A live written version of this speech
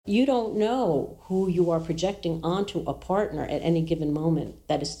You don't know who you are projecting onto a partner at any given moment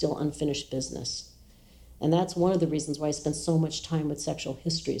that is still unfinished business. And that's one of the reasons why I spend so much time with sexual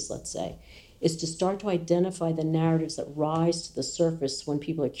histories, let's say, is to start to identify the narratives that rise to the surface when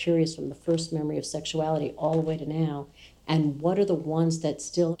people are curious from the first memory of sexuality all the way to now, and what are the ones that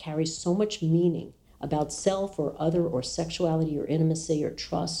still carry so much meaning about self or other or sexuality or intimacy or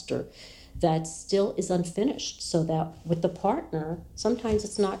trust or that still is unfinished, so that with the partner, sometimes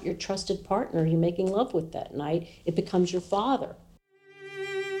it's not your trusted partner you're making love with that night, it becomes your father.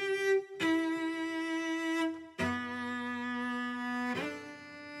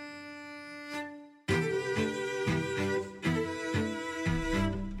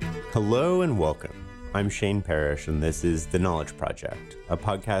 Hello and welcome. I'm Shane Parrish, and this is The Knowledge Project, a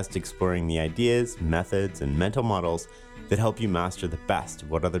podcast exploring the ideas, methods, and mental models that help you master the best of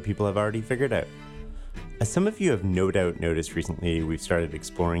what other people have already figured out. As some of you have no doubt noticed recently, we've started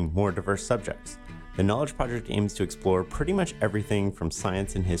exploring more diverse subjects. The Knowledge Project aims to explore pretty much everything from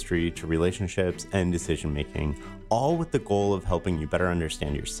science and history to relationships and decision-making, all with the goal of helping you better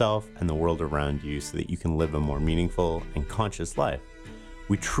understand yourself and the world around you so that you can live a more meaningful and conscious life.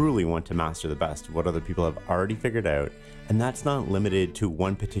 We truly want to master the best of what other people have already figured out, and that's not limited to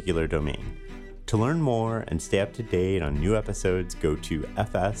one particular domain. To learn more and stay up to date on new episodes, go to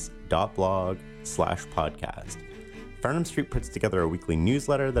fs.blog/podcast. Farnham Street puts together a weekly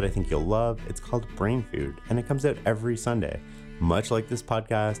newsletter that I think you'll love. It's called Brain Food, and it comes out every Sunday. Much like this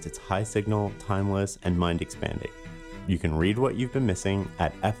podcast, it's high signal, timeless, and mind expanding. You can read what you've been missing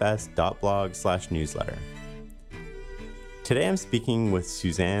at fs.blog/newsletter. Today I'm speaking with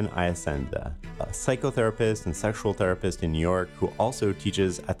Suzanne Iasenza, a psychotherapist and sexual therapist in New York who also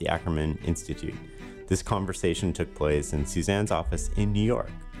teaches at the Ackerman Institute. This conversation took place in Suzanne's office in New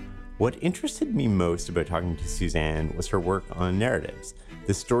York. What interested me most about talking to Suzanne was her work on narratives,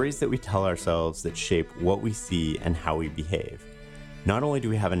 the stories that we tell ourselves that shape what we see and how we behave. Not only do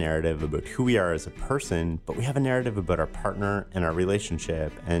we have a narrative about who we are as a person, but we have a narrative about our partner and our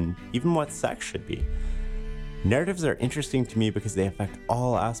relationship and even what sex should be. Narratives are interesting to me because they affect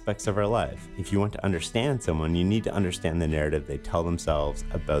all aspects of our life. If you want to understand someone, you need to understand the narrative they tell themselves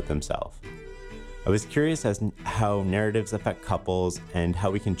about themselves. I was curious as to how narratives affect couples and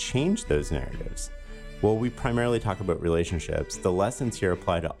how we can change those narratives. While we primarily talk about relationships, the lessons here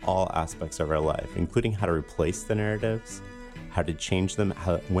apply to all aspects of our life, including how to replace the narratives, how to change them,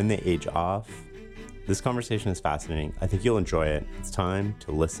 when they age off. This conversation is fascinating. I think you'll enjoy it. It's time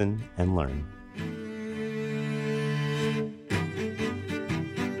to listen and learn.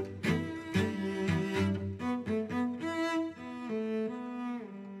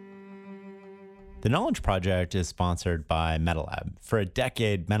 The Knowledge Project is sponsored by MetaLab. For a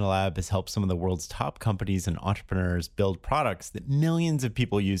decade, MetaLab has helped some of the world's top companies and entrepreneurs build products that millions of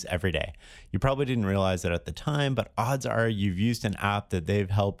people use every day. You probably didn't realize it at the time, but odds are you've used an app that they've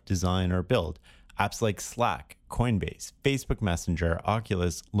helped design or build. Apps like Slack, Coinbase, Facebook Messenger,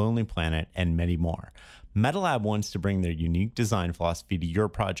 Oculus, Lonely Planet, and many more. MetaLab wants to bring their unique design philosophy to your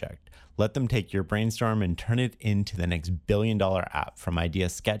project. Let them take your brainstorm and turn it into the next billion-dollar app, from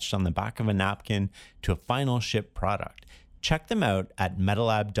ideas sketched on the back of a napkin to a final ship product. Check them out at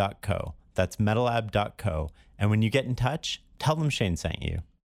metalab.co. That's metalab.co. And when you get in touch, tell them Shane sent you.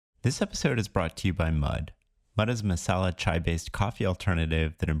 This episode is brought to you by Mud. Mud is a masala chai-based coffee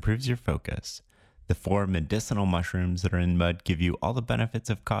alternative that improves your focus. The 4 medicinal mushrooms that are in Mud give you all the benefits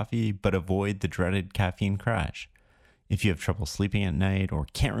of coffee, but avoid the dreaded caffeine crash. If you have trouble sleeping at night or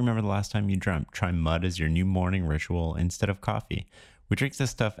can't remember the last time you dreamt, try Mud as your new morning ritual instead of coffee. We drink this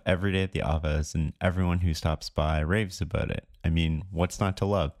stuff every day at the office, and everyone who stops by raves about it. I mean, what's not to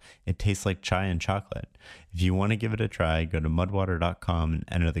love? It tastes like chai and chocolate. If you want to give it a try, go to mudwater.com and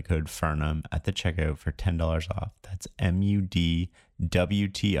enter the code FARNHAM at the checkout for $10 off. That's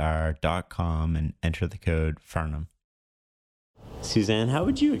MUDWTR.com and enter the code FARNHAM. Suzanne, how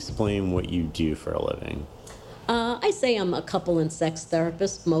would you explain what you do for a living? I say I'm a couple and sex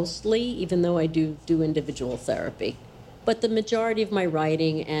therapist mostly, even though I do individual therapy. But the majority of my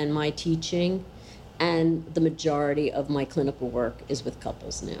writing and my teaching and the majority of my clinical work is with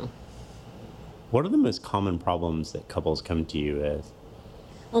couples now. What are the most common problems that couples come to you with?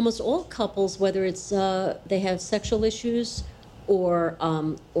 Almost all couples, whether it's they have sexual issues or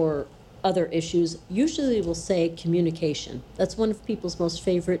other issues, usually will say communication. That's one of people's most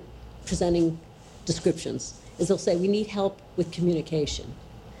favorite presenting descriptions, is they'll say, we need help with communication,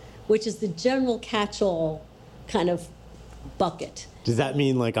 which is the general catch-all kind of bucket. Does that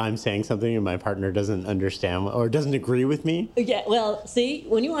mean like I'm saying something and my partner doesn't understand or doesn't agree with me? Yeah, well, see,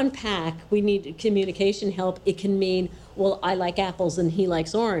 when you unpack, we need communication help. It can mean well, I like apples and he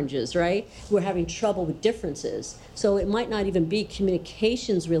likes oranges, right? We're having trouble with differences. So it might not even be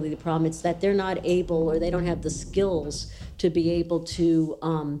communication's really the problem. It's that they're not able, or they don't have the skills to be able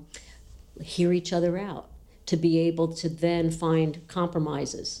to hear each other out, to be able to then find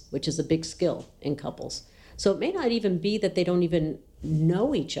compromises, which is a big skill in couples. So it may not even be that they don't even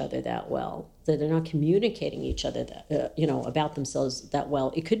know each other that well, that they're not communicating each other that, about themselves that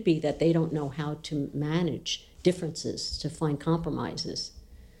well. It could be that they don't know how to manage differences, to find compromises,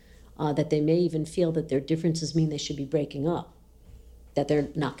 that they may even feel that their differences mean they should be breaking up, that they're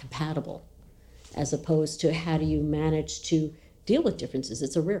not compatible, as opposed to how do you manage to deal with differences.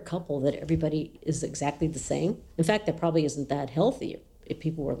 It's a rare couple that everybody is exactly the same. In fact, that probably isn't that healthy if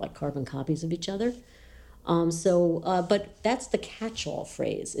people were like carbon copies of each other. But that's the catch-all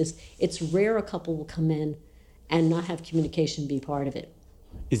phrase, is it's rare a couple will come in and not have communication be part of it.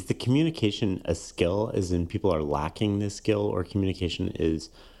 Is the communication a skill, as in people are lacking this skill, or communication is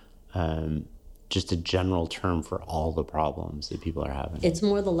just a general term for all the problems that people are having? It's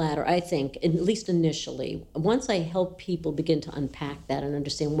more the latter, I think, at least initially. Once I help people begin to unpack that and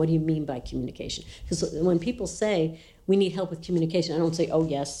understand what do you mean by communication. Because when people say, we need help with communication, I don't say, oh,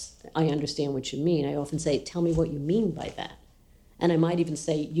 yes, I understand what you mean. I often say, tell me what you mean by that. And I might even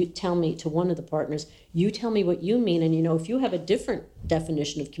say, you tell me to one of the partners, you tell me what you mean. And, if you have a different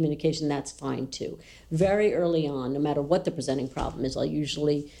definition of communication, that's fine too. Very early on, no matter what the presenting problem is, I'll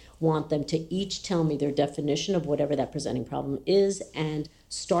usually want them to each tell me their definition of whatever that presenting problem is, and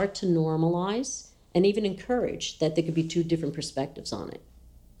start to normalize and even encourage that there could be two different perspectives on it,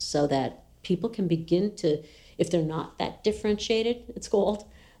 so that people can begin to, if they're not that differentiated, it's called,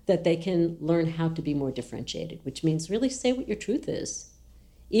 that they can learn how to be more differentiated, which means really say what your truth is.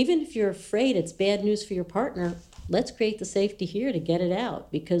 Even if you're afraid it's bad news for your partner, let's create the safety here to get it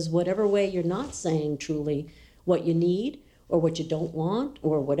out, because whatever way you're not saying truly what you need or what you don't want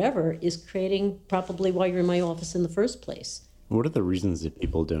or whatever is creating probably why you're in my office in the first place. What are the reasons that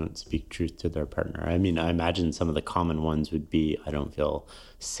people don't speak truth to their partner? I mean, I imagine some of the common ones would be, I don't feel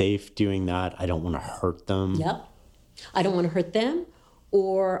safe doing that. I don't want to hurt them. Yep. I don't want to hurt them,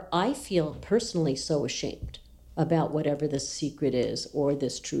 or I feel personally so ashamed about whatever this secret is or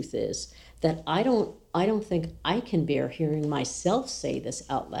this truth is that I don't think I can bear hearing myself say this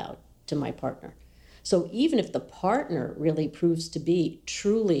out loud to my partner. So even if the partner really proves to be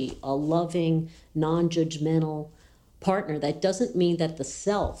truly a loving, non-judgmental partner, that doesn't mean that the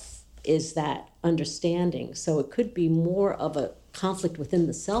self is that understanding. So it could be more of a conflict within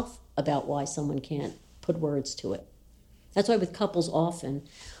the self about why someone can't put words to it. That's why with couples often,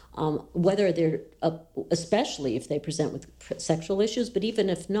 whether they're, especially if they present with sexual issues, but even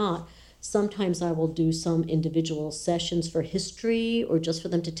if not, sometimes I will do some individual sessions for history, or just for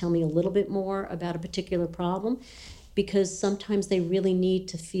them to tell me a little bit more about a particular problem, because sometimes they really need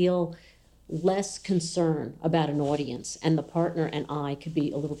to feel less concern about an audience, and the partner and I could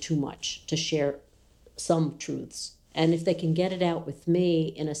be a little too much to share some truths. And if they can get it out with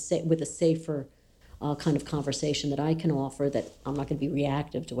me with a safer kind of conversation that I can offer, that I'm not going to be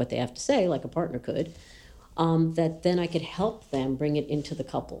reactive to what they have to say like a partner could, that then I could help them bring it into the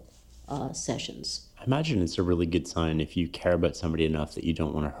couple sessions. I imagine it's a really good sign if you care about somebody enough that you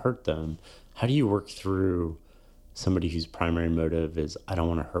don't want to hurt them. How do you work through somebody whose primary motive is, I don't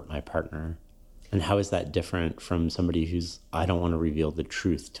want to hurt my partner? And how is that different from somebody who's, I don't want to reveal the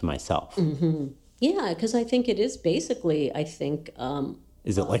truth to myself? Mm-hmm. Yeah, because I think it is basically,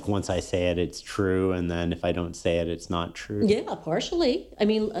 is it like once I say it, it's true, and then if I don't say it, it's not true? Yeah, partially. I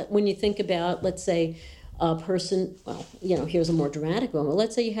mean, when you think about, let's say, a person, well, here's a more dramatic one. Well,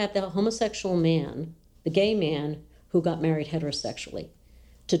 let's say you have the homosexual man, the gay man who got married heterosexually,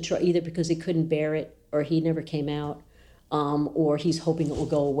 to try, either because he couldn't bear it, or he never came out, or he's hoping it will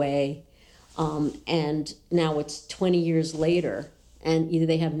go away. And now it's 20 years later, and either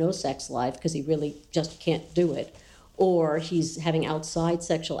they have no sex life because he really just can't do it, or he's having outside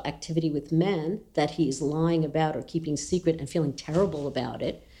sexual activity with men that he's lying about or keeping secret and feeling terrible about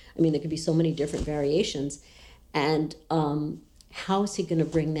it. I mean, there could be so many different variations. And how is he going to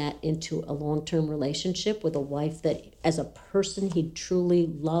bring that into a long-term relationship with a wife that, as a person, he truly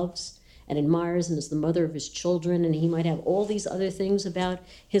loves and admires and is the mother of his children, and he might have all these other things about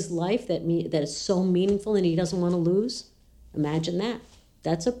his life that is so meaningful and he doesn't want to lose? Imagine that.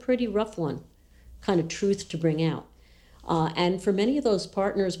 That's a pretty rough one, kind of truth to bring out. And for many of those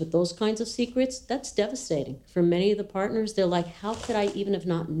partners with those kinds of secrets, that's devastating. For many of the partners, they're like, how could I even have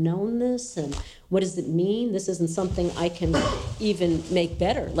not known this? And what does it mean? This isn't something I can even make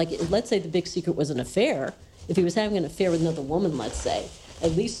better. Like, let's say the big secret was an affair. If he was having an affair with another woman, let's say,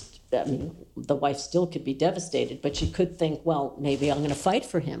 at least I mean, the wife still could be devastated, but she could think, well, maybe I'm going to fight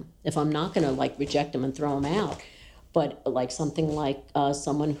for him if I'm not going to like reject him and throw him out. But like something like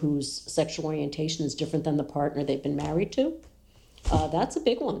someone whose sexual orientation is different than the partner they've been married to, that's a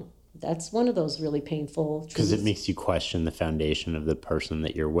big one. That's one of those really painful. Because it makes you question the foundation of the person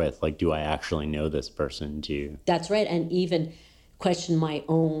that you're with. Like, do I actually know this person? That's right. And even question my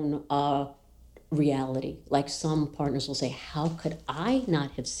own reality. Like some partners will say, how could I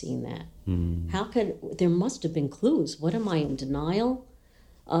not have seen that? There must have been clues. What, am I in denial?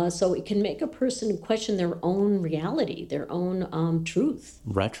 So it can make a person question their own reality, their own truth.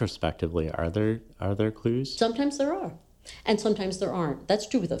 Retrospectively, are there clues? Sometimes there are, and sometimes there aren't. That's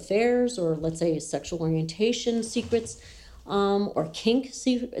true with affairs, or let's say sexual orientation secrets, or kink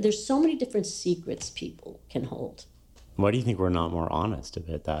secrets. There's so many different secrets people can hold. Why do you think we're not more honest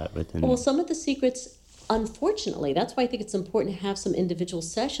about that within? Well, some of the secrets, unfortunately, that's why I think it's important to have some individual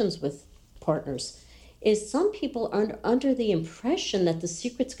sessions with partners, is some people are under the impression that the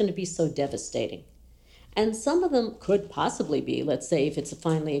secret's going to be so devastating. And some of them could possibly be, let's say, if it's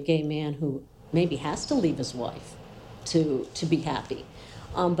finally a gay man who maybe has to leave his wife to be happy.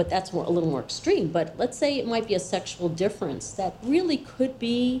 But that's a little more extreme. But let's say it might be a sexual difference that really could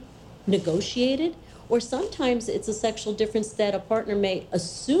be negotiated. Or sometimes it's a sexual difference that a partner may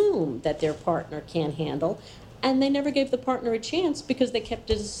assume that their partner can't handle, and they never gave the partner a chance because they kept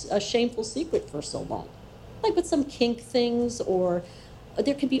it as a shameful secret for so long. Like with some kink things, or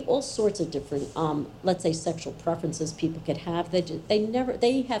there could be all sorts of different, let's say, sexual preferences people could have.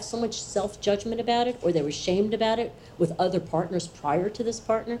 They have so much self-judgment about it, or they were shamed about it with other partners prior to this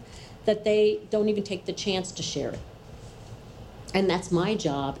partner, that they don't even take the chance to share it. And that's my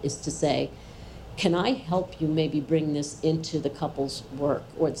job, is to say, can I help you maybe bring this into the couple's work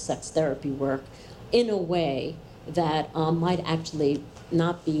or the sex therapy work in a way that might actually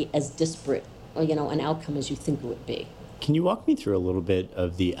not be as disparate, or, an outcome as you think it would be. Can you walk me through a little bit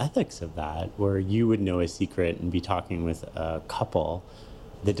of the ethics of that, where you would know a secret and be talking with a couple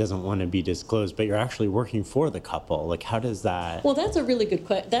that doesn't want to be disclosed, but you're actually working for the couple? Like, how does that... Well, that's a really good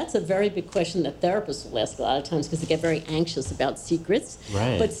question. That's a very big question that therapists will ask a lot of times, because they get very anxious about secrets.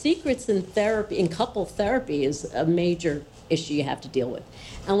 Right. But secrets in therapy, in couple therapy, is a major issue you have to deal with.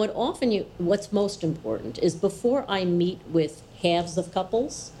 And what's most important is, before I meet with halves of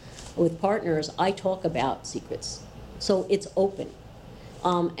couples, with partners, I talk about secrets. So it's open.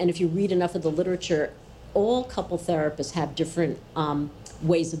 And if you read enough of the literature, all couple therapists have different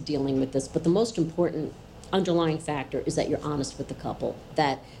ways of dealing with this, but the most important underlying factor is that you're honest with the couple,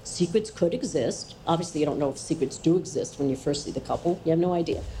 that secrets could exist. Obviously, you don't know if secrets do exist when you first see the couple. You have no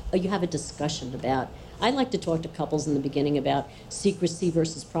idea. But you have a discussion about... I like to talk to couples in the beginning about secrecy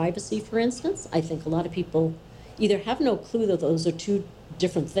versus privacy, for instance. I think a lot of people either have no clue that those are two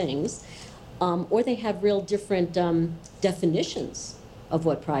different things, or they have real different definitions of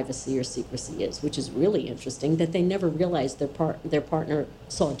what privacy or secrecy is, which is really interesting, that they never realized their partner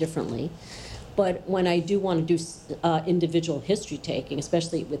saw differently. But when I do want to do individual history taking,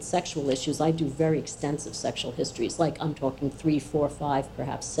 especially with sexual issues, I do very extensive sexual histories. Like, I'm talking 3, 4, 5,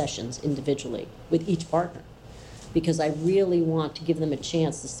 perhaps sessions individually with each partner, because I really want to give them a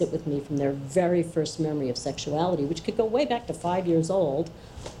chance to sit with me from their very first memory of sexuality, which could go way back to 5 years old,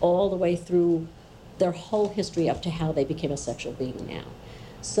 all the way through their whole history up to how they became a sexual being now.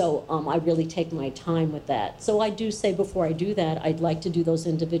 So I really take my time with that. So I do say, before I do that, I'd like to do those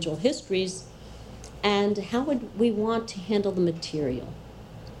individual histories. And how would we want to handle the material?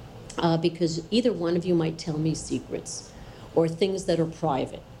 Because either one of you might tell me secrets or things that are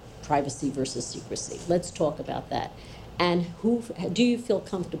private, privacy versus secrecy. Let's talk about that. And do you feel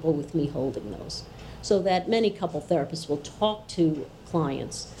comfortable with me holding those? So that many couple therapists will talk to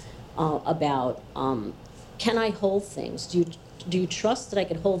clients about, can I hold things? Do you trust that I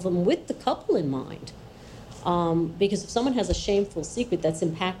can hold them with the couple in mind? Because if someone has a shameful secret that's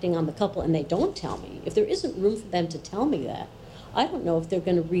impacting on the couple and they don't tell me, if there isn't room for them to tell me that, I don't know if they're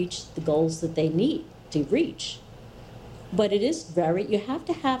going to reach the goals that they need to reach. But it is you have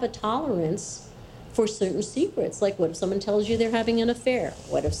to have a tolerance for certain secrets. Like, what if someone tells you they're having an affair?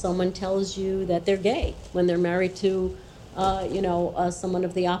 What if someone tells you that they're gay when they're married to someone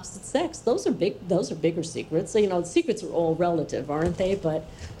of the opposite sex? Those are bigger secrets. So, secrets are all relative, aren't they? But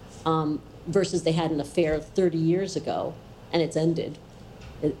versus they had an affair 30 years ago and it's ended.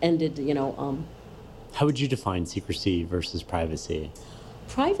 It ended, How would you define secrecy versus privacy?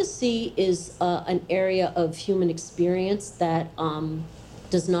 Privacy is an area of human experience that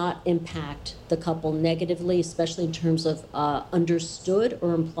does not impact the couple negatively, especially in terms of understood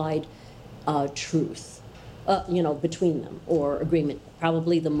or implied truth. between them, or agreement.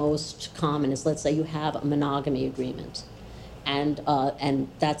 Probably the most common is, let's say you have a monogamy agreement, and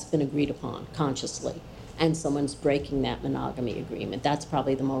that's been agreed upon consciously, and someone's breaking that monogamy agreement. That's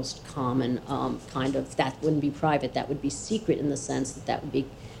probably the most common kind of, that wouldn't be private, that would be secret, in the sense that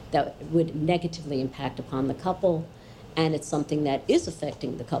would negatively impact upon the couple, and it's something that is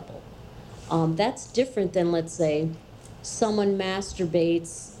affecting the couple. That's different than, let's say, someone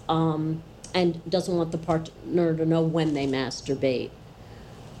masturbates and doesn't want the partner to know when they masturbate.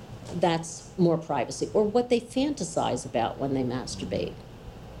 That's more privacy. Or what they fantasize about when they masturbate.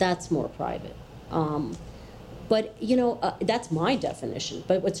 That's more private. But, that's my definition.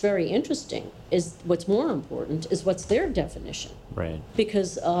 But what's very interesting is, what's more important is what's their definition. Right.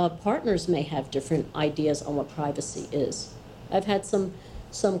 Because partners may have different ideas on what privacy is. I've had some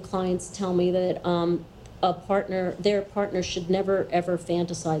clients tell me that their partner should never ever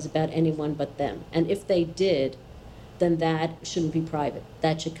fantasize about anyone but them. And if they did, then that shouldn't be private.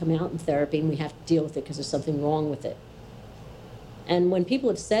 That should come out in therapy, and we have to deal with it because there's something wrong with it. And when people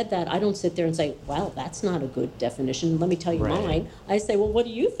have said that, I don't sit there and say, well, that's not a good definition, let me tell you mine. I say, well, what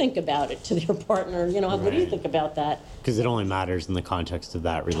do you think about it, to their partner? What do you think about that? Because it only matters in the context of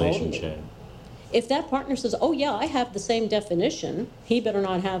that relationship. Totally. If that partner says, oh, yeah, I have the same definition, he better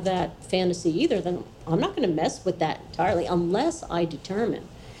not have that fantasy either, then I'm not going to mess with that entirely, unless I determine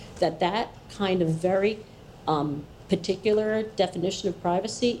that kind of very particular definition of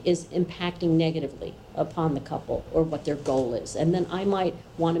privacy is impacting negatively upon the couple, or what their goal is. And then I might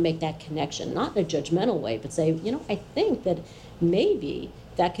want to make that connection, not in a judgmental way, but say, I think that maybe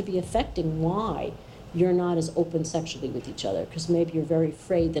that could be affecting why you're not as open sexually with each other, because maybe you're very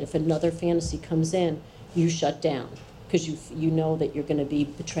afraid that if another fantasy comes in, you shut down, because you know that you're going to be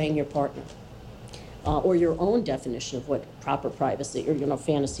betraying your partner, or your own definition of what proper privacy or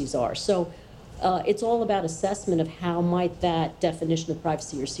fantasies are. So it's all about assessment of how might that definition of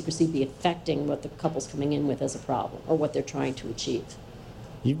privacy or secrecy be affecting what the couple's coming in with as a problem, or what they're trying to achieve.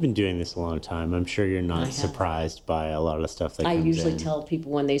 You've been doing this a long time. I'm sure you're not surprised by a lot of the stuff that comes in. I usually tell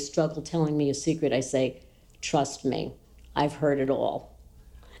people when they struggle telling me a secret, I say, trust me, I've heard it all.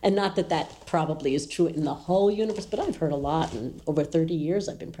 And not that probably is true in the whole universe, but I've heard a lot. And over 30 years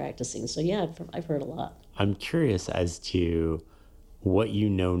I've been practicing. So yeah, I've heard a lot. I'm curious as to what you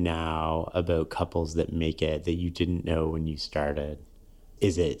know now about couples that make it that you didn't know when you started.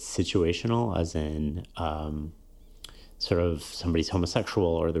 Is it situational, as in sort of somebody's homosexual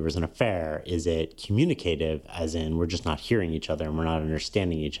or there was an affair? Is it communicative, as in we're just not hearing each other and we're not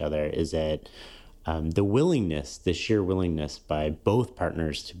understanding each other? Is it the sheer willingness by both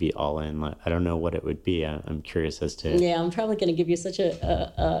partners to be all in? I don't know what it would be. I'm curious as to... Yeah, I'm probably going to give you such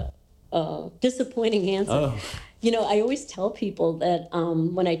a disappointing answer. Oh. I always tell people that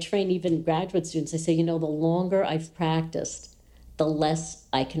when I train even graduate students, I say, the longer I've practiced, the less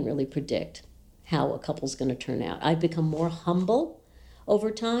I can really predict how a couple's going to turn out. I've become more humble over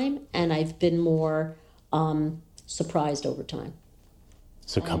time, and I've been more surprised over time.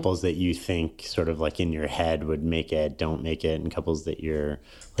 So couples that you think sort of like in your head would make it, don't make it, and couples that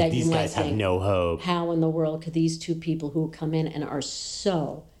these guys have no hope. How in the world could these two people who come in and are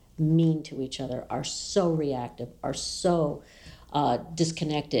so mean to each other, are so reactive, are so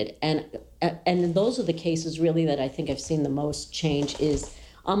disconnected? And those are the cases really that I think I've seen the most change. Is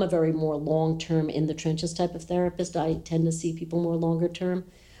I'm a very more long-term, in the trenches type of therapist. I tend to see people more longer term.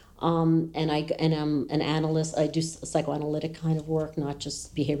 And I'm an analyst. I do psychoanalytic kind of work, not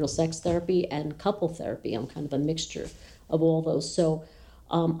just behavioral sex therapy and couple therapy. I'm kind of a mixture of all those. So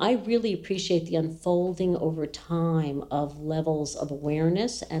I really appreciate the unfolding over time of levels of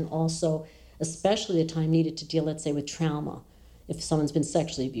awareness, and also especially the time needed to deal, let's say, with trauma. If someone's been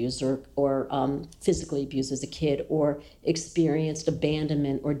sexually abused or physically abused as a kid, or experienced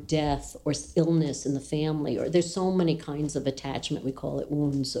abandonment or death or illness in the family, or there's so many kinds of attachment, we call it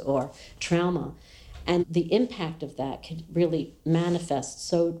wounds or trauma. And the impact of that can really manifest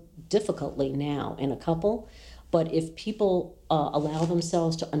so difficultly now in a couple. But if people allow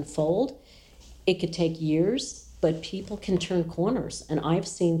themselves to unfold, it could take years, but people can turn corners. And I've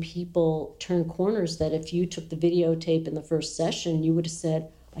seen people turn corners that if you took the videotape in the first session, you would have said,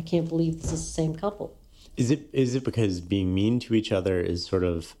 I can't believe this is the same couple. Is it because being mean to each other is sort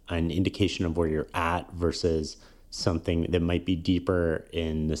of an indication of where you're at versus something that might be deeper,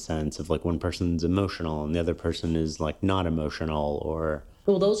 in the sense of like one person's emotional and the other person is like not emotional? Or...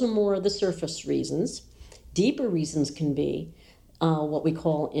 Well, those are more the surface reasons. Deeper reasons can be what we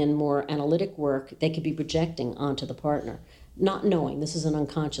call in more analytic work, they could be projecting onto the partner. not knowing, this is an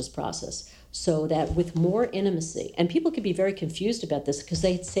unconscious process, so that with more intimacy, and people could be very confused about this because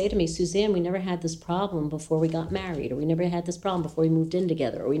they'd say to me, Suzanne, we never had this problem before we got married, or we never had this problem before we moved in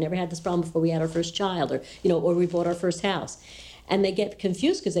together, or we never had this problem before we had our first child, or, or we bought our first house. And they get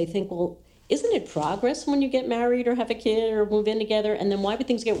confused because they think, well, isn't it progress when you get married or have a kid or move in together? And then why would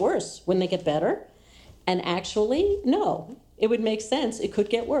things get worse when they get better? And actually, no, it would make sense. It could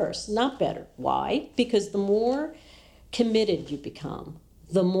get worse, not better. Why? Because the more committed you become,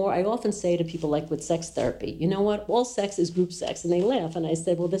 the more, I often say to people like with sex therapy, you know what, all sex is group sex. And they laugh. And I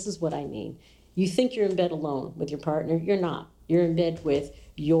said, well, this is what I mean. You think you're in bed alone with your partner. You're not. You're in bed with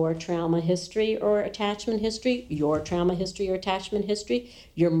your trauma history or attachment history, your trauma history or attachment history,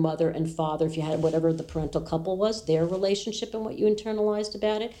 your mother and father, if you had whatever the parental couple was, their relationship and what you internalized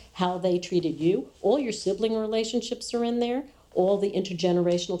about it, how they treated you. All your sibling relationships are in there. All the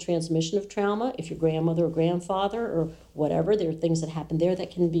intergenerational transmission of trauma, if your grandmother or grandfather or whatever, there are things that happen there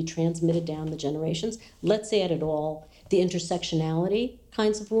that can be transmitted down the generations. Let's add it all, the intersectionality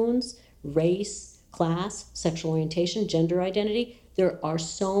kinds of wounds, race, class, sexual orientation, gender identity. There are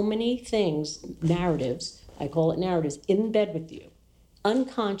so many things, narratives, I call it narratives, in bed with you,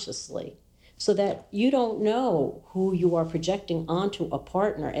 unconsciously, so that you don't know who you are projecting onto a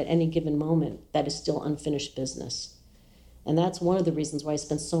partner at any given moment that is still unfinished business. And that's one of the reasons why I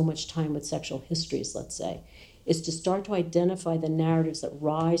spend so much time with sexual histories, let's say, is to start to identify the narratives that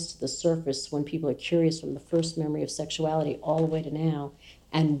rise to the surface when people are curious from the first memory of sexuality all the way to now,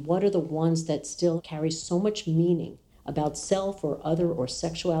 and what are the ones that still carry so much meaning about self or other or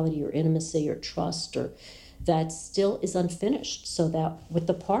sexuality or intimacy or trust, or that still is unfinished, so that with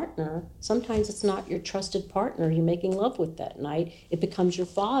the partner, sometimes it's not your trusted partner you're making love with that night, it becomes your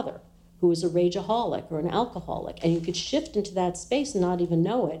father, who is a rageaholic or an alcoholic, and you could shift into that space and not even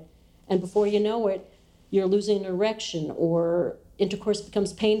know it, and before you know it, you're losing an erection, or intercourse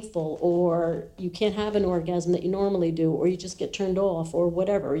becomes painful, or you can't have an orgasm that you normally do, or you just get turned off, or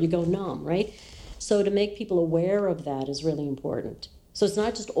whatever, or you go numb, right? So to make people aware of that is really important. So it's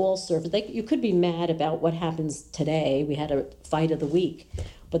not just all surface. You could be mad about what happens today. We had a fight of the week.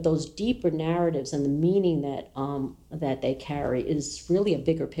 But those deeper narratives and the meaning that they carry is really a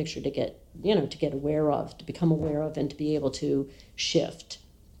bigger picture to get aware of, to become aware of, and to be able to shift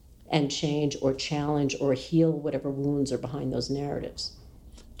and change or challenge or heal whatever wounds are behind those narratives.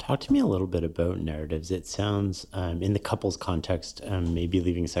 Talk to me a little bit about narratives. It sounds, in the couples context, maybe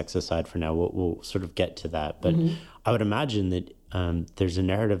leaving sex aside for now, we'll sort of get to that. But I would imagine that there's a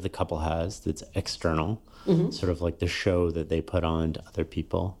narrative the couple has that's external, sort of like the show that they put on to other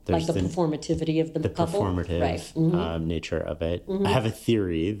people. There's like the performativity of the couple? Performative right. Nature of it. I have a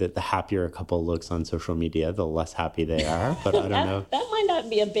theory that the happier a couple looks on social media, the less happy they are, but I don't know. That might not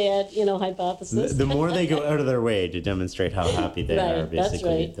be a bad, hypothesis. The more they go out of their way to demonstrate how happy they are,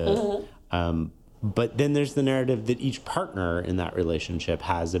 basically. That's right. But then there's the narrative that each partner in that relationship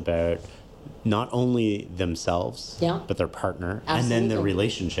has about not only themselves, but their partner, Absolutely. And then the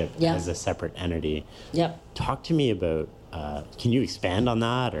relationship as a separate entity. Yep. Talk to me about, can you expand on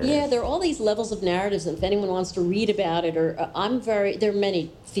that? Or? Yeah, there are all these levels of narratives, and if anyone wants to read about it, or there are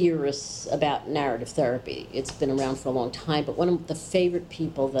many theorists about narrative therapy. It's been around for a long time, but one of the favorite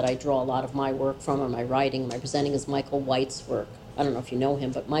people that I draw a lot of my work from, or my writing, my presenting, is Michael White's work. I don't know if you know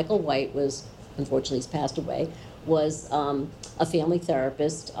him, but Michael White was, unfortunately he's passed away, was a family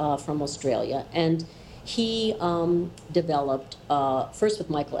therapist from Australia, and he developed, first with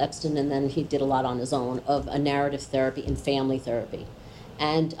Michael Epstein, and then he did a lot on his own, of a narrative therapy and family therapy.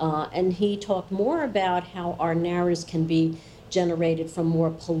 And he talked more about how our narratives can be generated from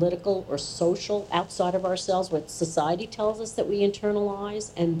more political or social, outside of ourselves, what society tells us that we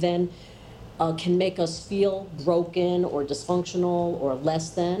internalize, and then can make us feel broken or dysfunctional or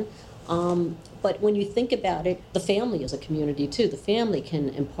less than. But when you think about it, the family is a community too. The family can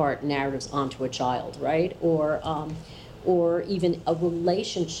impart narratives onto a child, right? Or even a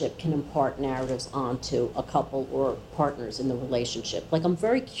relationship can impart narratives onto a couple or partners in the relationship. Like, I'm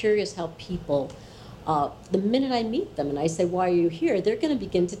very curious how people, the minute I meet them and I say, why are you here? They're going to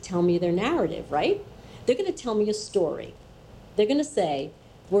begin to tell me their narrative, right? They're going to tell me a story. They're going to say,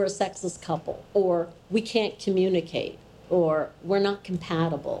 we're a sexless couple, or we can't communicate, or we're not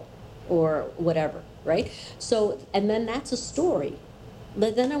compatible, or whatever, right? So, and then that's a story.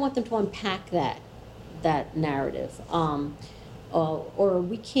 But then I want them to unpack that narrative. Or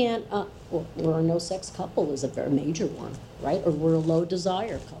we can't, we're a no-sex couple is a very major one, right? Or we're a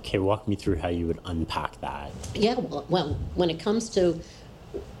low-desire couple. Okay, walk me through how you would unpack that. Yeah, well, when it comes to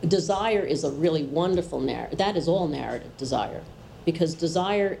desire is a really wonderful narrative. That is all narrative, desire. Because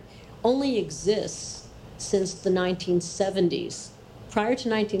desire only exists since the 1970s. Prior to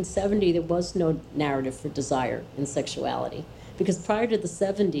 1970, there was no narrative for desire in sexuality, because prior to the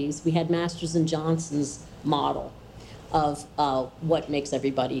 70s, we had Masters and Johnson's model of what makes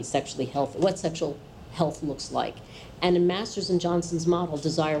everybody sexually healthy, what sexual health looks like. And in Masters and Johnson's model,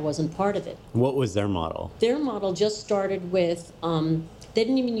 desire wasn't part of it. What was their model? Their model just started with, they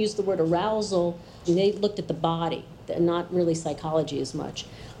didn't even use the word arousal. They looked at the body, not really psychology as much.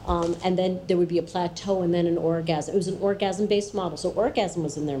 And then there would be a plateau and then an orgasm. It was an orgasm-based model. So orgasm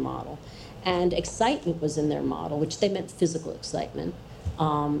was in their model. And excitement was in their model, which they meant physical excitement,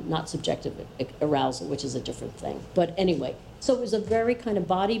 not subjective arousal, which is a different thing. But anyway, so it was a very kind of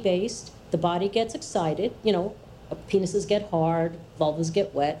body-based. The body gets excited, penises get hard, vulvas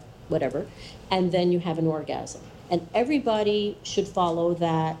get wet, whatever, and then you have an orgasm. And everybody should follow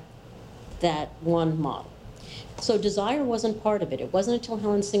that one model. So desire wasn't part of it. It wasn't until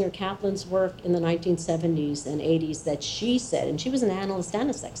Helen Singer Kaplan's work in the 1970s and 80s that she said, and she was an analyst and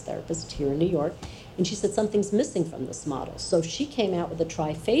a sex therapist here in New York, and she said something's missing from this model. So she came out with a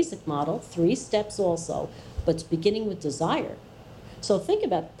triphasic model, 3 steps also, but it's beginning with desire. So think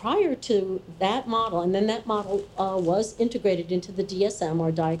about it. Prior to that model, and then that model was integrated into the DSM,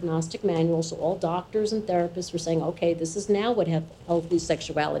 or diagnostic manual, so all doctors and therapists were saying, okay, this is now what healthy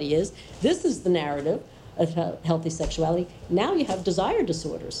sexuality is. This is the narrative of healthy sexuality. Now you have desire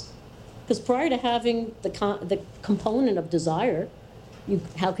disorders. Because prior to having the component of desire,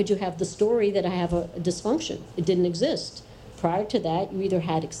 how could you have the story that I have a dysfunction? It didn't exist. Prior to that, you either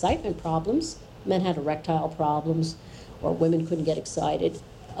had excitement problems, men had erectile problems, or women couldn't get excited,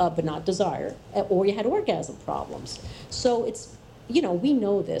 but not desire, or you had orgasm problems. So it's, we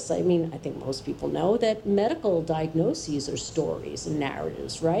know this. I mean, I think most people know that medical diagnoses are stories and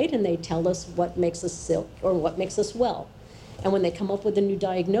narratives, right? And they tell us what makes us sick or what makes us well. And when they come up with a new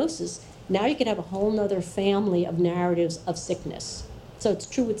diagnosis, now you can have a whole nother family of narratives of sickness. So it's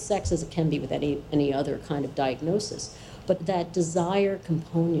true with sex as it can be with any other kind of diagnosis. But that desire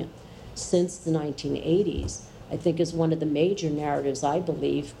component since the 1980s, I think, is one of the major narratives, I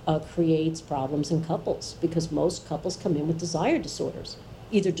believe, creates problems in couples, because most couples come in with desire disorders,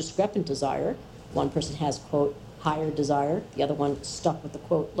 either discrepant desire. One person has, quote, higher desire, the other one stuck with the,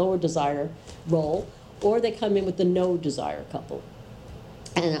 quote, lower desire role, or they come in with the no desire couple.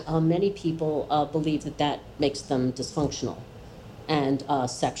 And many people believe that makes them dysfunctional and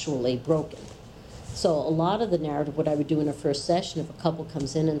sexually broken. So a lot of the narrative, what I would do in a first session, if a couple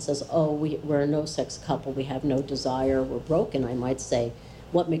comes in and says, oh, we're a no-sex couple, we have no desire, we're broken, I might say,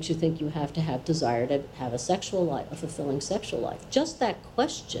 what makes you think you have to have desire to have a sexual life, a fulfilling sexual life? Just that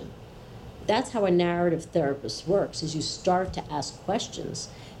question. That's how a narrative therapist works, is you start to ask questions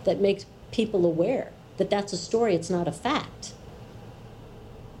that make people aware that that's a story, it's not a fact.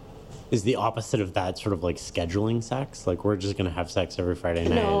 Is the opposite of that sort of like scheduling sex? Like, we're just going to have sex every Friday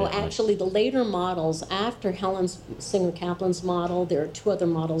night? No, actually, the later models, after Helen Singer Kaplan's model, there are 2 other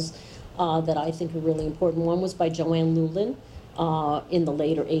models that I think are really important. One was by Joanne Llewellyn in the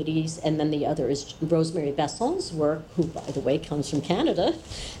later 80s, and then the other is Rosemary Besson's work, who, by the way, comes from Canada.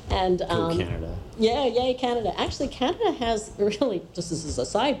 And Canada. Yeah, Canada. Actually, Canada has really, just this is a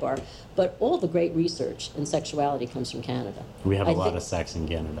sidebar, but all the great research in sexuality comes from Canada. We have a lot of sex in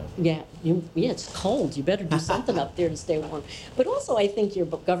Canada. Yeah, it's cold. You better do something up there to stay warm. But also, I think your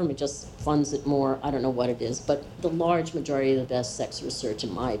government just funds it more. I don't know what it is, but the large majority of the best sex research,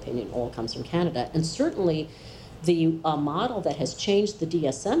 in my opinion, all comes from Canada. And certainly, the model that has changed the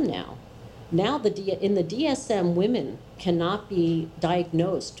DSM now. Now in the DSM, women cannot be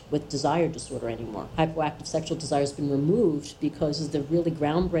diagnosed with desire disorder anymore. Hypoactive sexual desire has been removed because of the really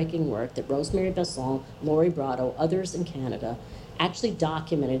groundbreaking work that Rosemary Besson, Laurie Brotto, others in Canada actually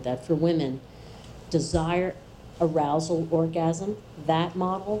documented that for women, desire, arousal, orgasm, that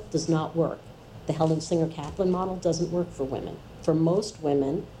model does not work. The Helen Singer Kaplan model doesn't work for women. For most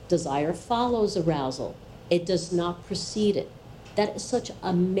women, desire follows arousal. It does not precede it. That is such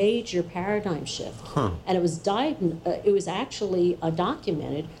a major paradigm shift. And it was actually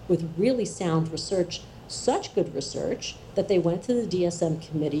documented with really sound research, such good research that they went to the DSM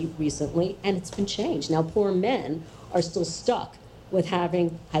committee recently, and it's been changed. Now, poor men are still stuck with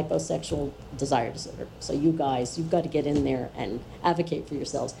having hyposexual desire disorder. So you guys, you've got to get in there and advocate for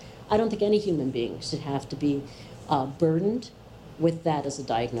yourselves. I don't think any human being should have to be burdened with that as a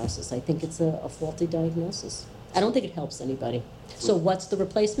diagnosis. I think it's a faulty diagnosis. I don't think it helps anybody. So what's the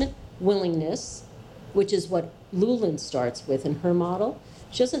replacement? Willingness, which is what Llewellyn starts with in her model.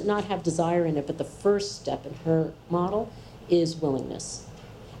 She doesn't not have desire in it, but the first step in her model is willingness.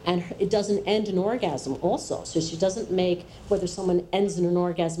 And it doesn't end in orgasm also. So she doesn't make whether someone ends in an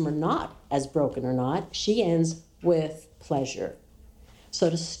orgasm or not, as broken or not, she ends with pleasure. So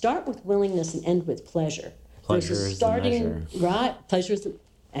to start with willingness and end with pleasure. Pleasure is the measure. Right, pleasure is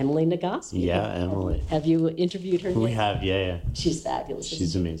Emily Nagoski. Yeah, Emily. Have you interviewed her? We have, yeah. She's fabulous.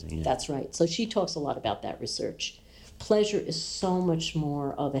 She's amazing, yeah. That's right. So she talks a lot about that research. Pleasure is so much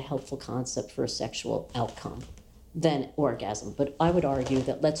more of a helpful concept for a sexual outcome than orgasm. But I would argue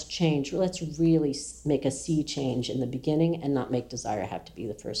that let's really make a sea change in the beginning and not make desire have to be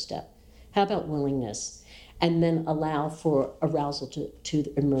the first step. How about willingness? And then allow for arousal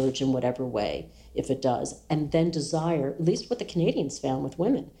to emerge in whatever way, if it does. And then desire, at least what the Canadians found with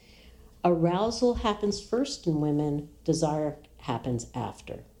women. Arousal happens first in women, desire happens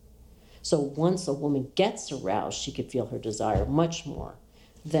after. So once a woman gets aroused, she could feel her desire much more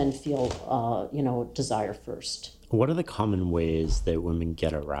than feel, desire first. What are the common ways that women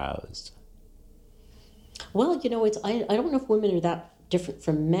get aroused? Well, I don't know if women are that different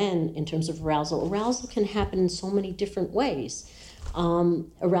from men in terms of arousal. Arousal can happen in so many different ways.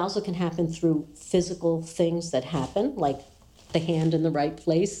 Arousal can happen through physical things that happen, like the hand in the right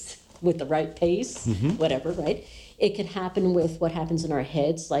place with the right pace, whatever, right? It can happen with what happens in our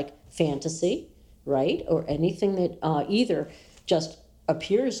heads, like fantasy, right? Or anything that either just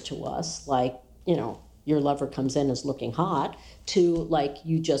appears to us, like, your lover comes in as looking hot, to like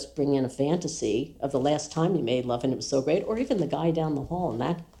you just bring in a fantasy of the last time you made love and it was so great, or even the guy down the hall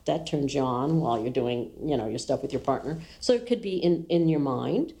and that turns you on while you're doing your stuff with your partner. So it could be in your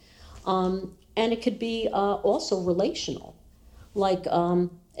mind, and it could be also relational, like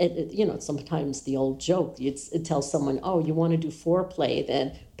sometimes the old joke, it tells someone, oh, you want to do foreplay,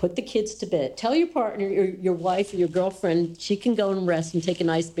 then put the kids to bed. Tell your partner, your wife or your girlfriend, she can go and rest and take a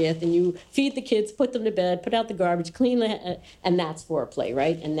nice bath, and you feed the kids, put them to bed, put out the garbage, clean and that's foreplay,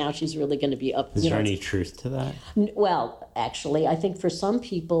 right? And now she's really going to be up. Is there any truth to that? Well, actually, I think for some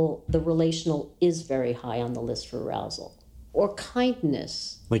people, the relational is very high on the list for arousal. Or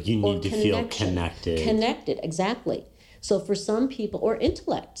kindness. Like you need to feel connected. Connected, exactly. So for some people, or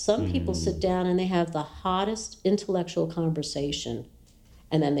intellect, some people sit down and they have the hottest intellectual conversation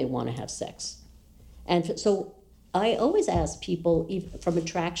and then they want to have sex. And so I always ask people, even from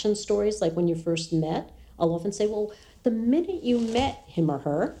attraction stories, like when you first met, I'll often say, well, the minute you met him or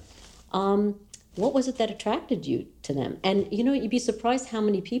her, what was it that attracted you to them? And, you'd be surprised how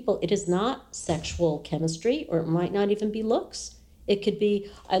many people, it is not sexual chemistry, or it might not even be looks. It could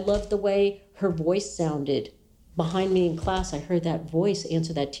be, I love the way her voice sounded. Behind me in class, I heard that voice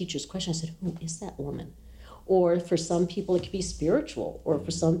answer that teacher's question. I said, who is that woman? Or for some people, it could be spiritual. Or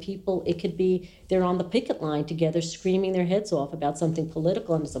for some people, it could be they're on the picket line together screaming their heads off about something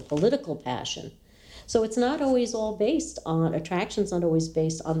political, and it's a political passion. So it's not always all based on, attraction's not always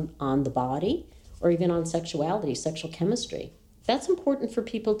based on the body or even on sexuality, sexual chemistry. That's important for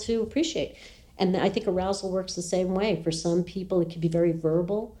people to appreciate. And I think arousal works the same way. For some people, it could be very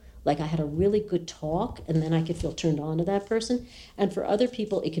verbal. Like I had a really good talk and then I could feel turned on to that person. And for other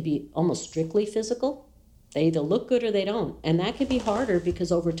people, it could be almost strictly physical. They either look good or they don't. And that could be harder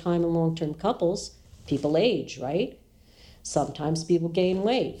because over time in long-term couples, people age, right? Sometimes people gain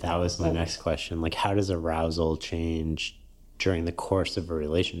weight. That was my next question. Like, how does arousal change during the course of a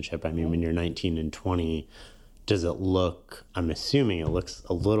relationship? I mean, when you're 19 and 20, does it look, I'm assuming it looks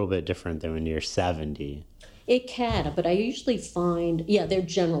a little bit different than when you're 70. It can, but I usually find, there are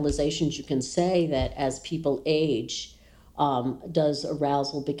generalizations you can say that as people age, does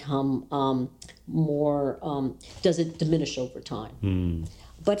arousal become more, does it diminish over time?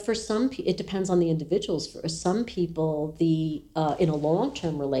 But for some people, it depends on the individuals. For some people, in a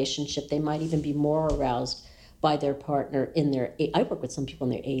long-term relationship, they might even be more aroused by their partner I work with some people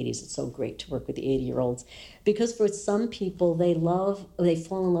in their 80s. It's so great to work with the 80-year-olds. Because for some people, they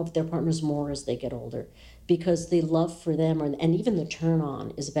fall in love with their partners more as they get older. Because the love for them, and even the turn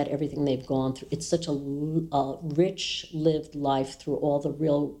on, is about everything they've gone through. It's such a rich lived life through all the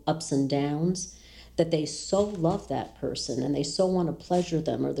real ups and downs that they so love that person and they so want to pleasure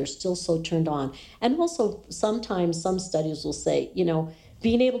them, or they're still so turned on. And also sometimes some studies will say,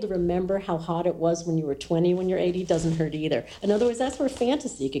 being able to remember how hot it was when you were 20, when you're 80, doesn't hurt either. In other words, that's where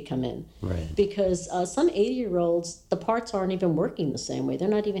fantasy could come in. Right. Because some 80-year-olds, the parts aren't even working the same way. They're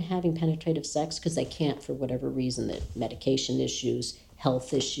not even having penetrative sex because they can't for whatever reason, that medication issues,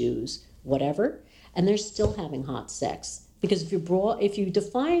 health issues, whatever. And they're still having hot sex. Because if you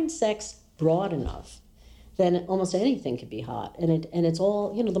define sex broad enough, then almost anything could be hot. And it's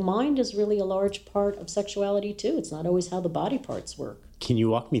all, the mind is really a large part of sexuality too. It's not always how the body parts work. Can you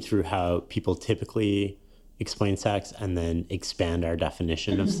walk me through how people typically, explain sex and then expand our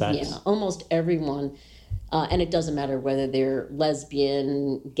definition of sex? Yeah, almost everyone, and it doesn't matter whether they're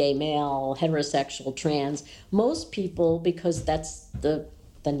lesbian, gay male, heterosexual, trans. Most people, because that's the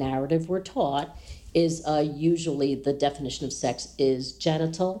narrative we're taught, is usually the definition of sex is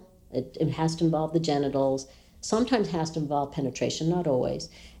genital. It has to involve the genitals. Sometimes has to involve penetration, not always,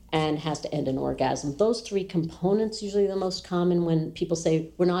 and has to end in orgasm. Those three components usually are the most common when people say,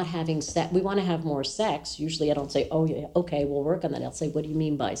 we're not having sex, we want to have more sex. Usually I don't say, oh yeah, okay, we'll work on that. I'll say, what do you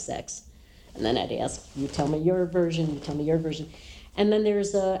mean by sex? And then I'd ask, you tell me your version, you tell me your version. And then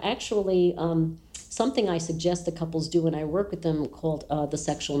there's actually something I suggest the couples do when I work with them called the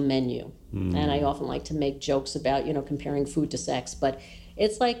sexual menu. And I often like to make jokes about, comparing food to sex, but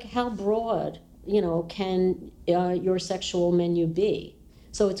it's like, how broad, can your sexual menu be?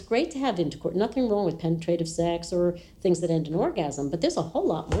 So it's great to have intercourse. Nothing wrong with penetrative sex or things that end in orgasm, but there's a whole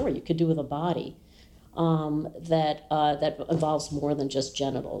lot more you could do with a body that involves more than just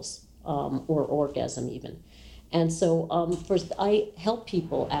genitals or orgasm even. And so first, I help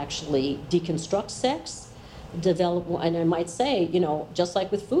people actually deconstruct sex, develop, and I might say, just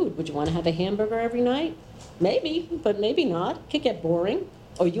like with food, would you want to have a hamburger every night? Maybe, but maybe not. It could get boring.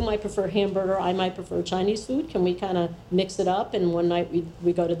 Or you might prefer hamburger, I might prefer Chinese food. Can we kind of mix it up? And one night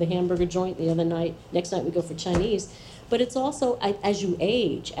we go to the hamburger joint, the other night, next night we go for Chinese. But it's also, as you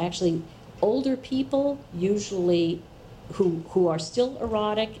age, actually, older people usually who are still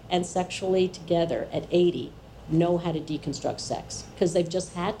erotic and sexually together at 80 know how to deconstruct sex because they've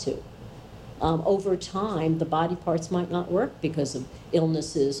just had to. Over time, the body parts might not work because of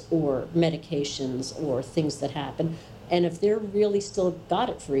illnesses or medications or things that happen. And if they're really still got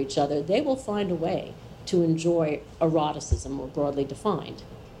it for each other, they will find a way to enjoy eroticism more broadly defined.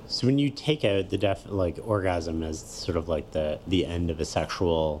 So when you take out the orgasm as sort of like the end of a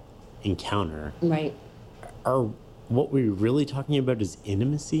sexual encounter, right? Are what we're really talking about is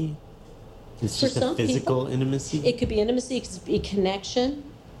intimacy? It's just a physical intimacy? It could be intimacy, it could be connection.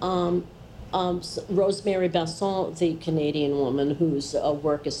 Rosemary Basson, the Canadian woman whose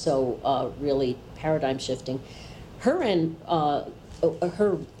work is so really paradigm shifting,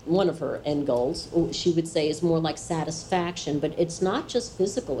 one of her end goals, she would say, is more like satisfaction, but it's not just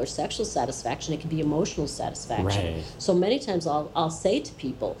physical or sexual satisfaction, it can be emotional satisfaction. Right. So many times I'll say to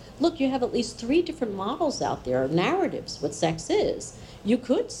people, look, you have at least 3 different models out there, narratives, what sex is. You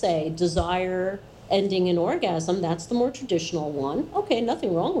could say desire ending in orgasm, that's the more traditional one. Okay,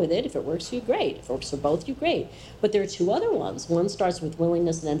 nothing wrong with it. If it works for you, great. If it works for both you, great. But there are 2 other ones. One starts with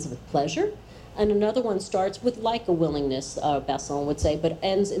willingness and ends with pleasure. And another one starts with like a willingness, Basson would say, but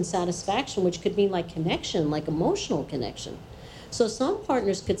ends in satisfaction, which could mean like connection, like emotional connection. So some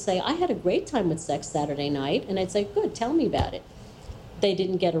partners could say, I had a great time with sex Saturday night, and I'd say, good, tell me about it. They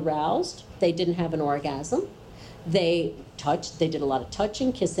didn't get aroused. They didn't have an orgasm. They touched, they did a lot of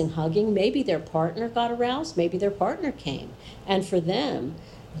touching, kissing, hugging. Maybe their partner got aroused. Maybe their partner came. And for them,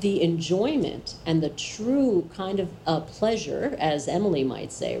 the enjoyment and the true kind of pleasure, as Emily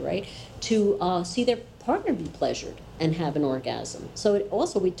might say, right, to see their partner be pleasured and have an orgasm. So it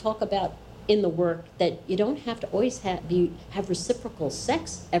also, we talk about in the work that you don't have to always have reciprocal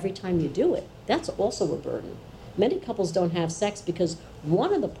sex every time you do it. That's also a burden. Many couples don't have sex because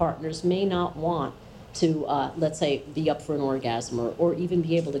one of the partners may not want to, let's say, be up for an orgasm or even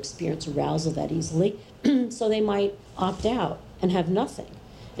be able to experience arousal that easily. So they might opt out and have nothing.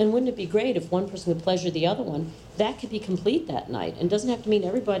 And wouldn't it be great if one person could pleasure the other one? That could be complete that night. And it doesn't have to mean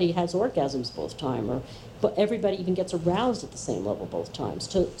everybody has orgasms both times, but everybody even gets aroused at the same level both times.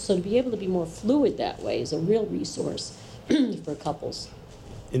 So to be able to be more fluid that way is a real resource for couples.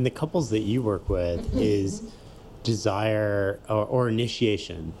 In the couples that you work with, is desire or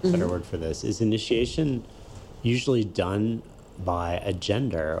initiation, better word for this, is initiation usually done by a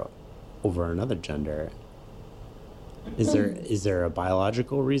gender over another gender? Is there a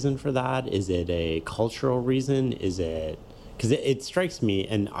biological reason for that? Is it a cultural reason? Is it because it strikes me,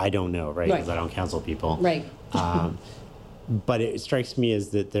 and I don't know, right? Because I don't counsel people, right? But it strikes me as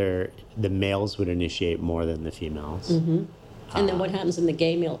that the males would initiate more than the females. Mm-hmm. And then what happens in the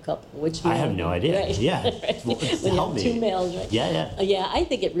gay male couple? Which male? I have no idea. Right. Yeah, Right. Well, When you help have me. 2 males, right? Yeah. Yeah, I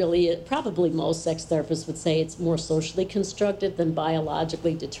think it really is. Probably most sex therapists would say it's more socially constructed than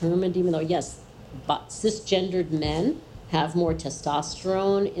biologically determined, even though, yes, cisgendered men have more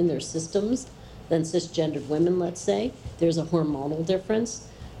testosterone in their systems than cisgendered women, let's say. There's a hormonal difference,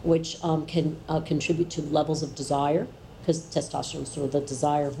 which can contribute to levels of desire, because testosterone is sort of the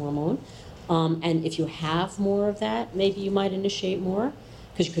desire hormone. And if you have more of that, maybe you might initiate more,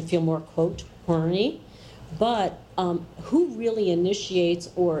 because you could feel more, quote, horny. But who really initiates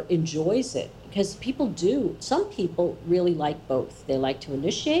or enjoys it because some people really like both. They like to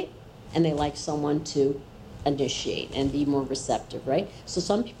initiate, and they like someone to initiate and be more receptive, right? So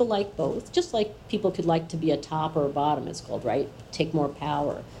some people like both, just like people could like to be a top or a bottom, it's called, right? Take more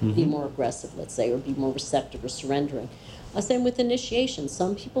power, be more aggressive, let's say, or be more receptive or surrendering. Same with initiation.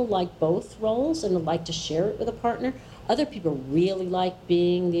 Some people like both roles and would like to share it with a partner. Other people really like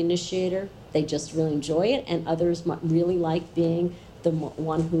being the initiator. They just really enjoy it. And others might really like being the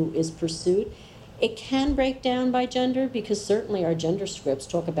one who is pursued. It can break down by gender, because certainly our gender scripts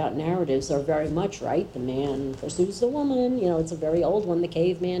talk about narratives are very much, right? The man pursues the woman. It's a very old one. The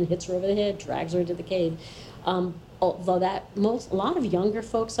caveman hits her over the head, drags her into the cave. Although a lot of younger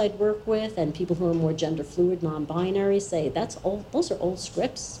folks I'd work with and people who are more gender fluid, non-binary, say those are old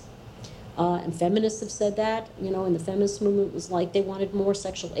scripts. And feminists have said that, and the feminist movement was like they wanted more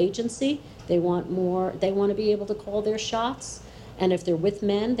sexual agency. They want to be able to call their shots. And if they're with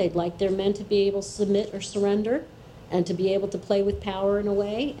men, they'd like their men to be able to submit or surrender and to be able to play with power in a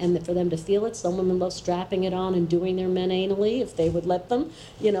way, and for them to feel it. Some women love strapping it on and doing their men anally if they would let them.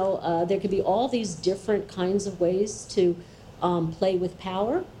 There could be all these different kinds of ways to play with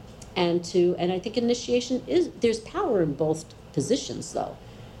power, and I think initiation there's power in both positions, though.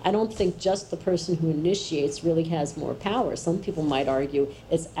 I don't think just the person who initiates really has more power. Some people might argue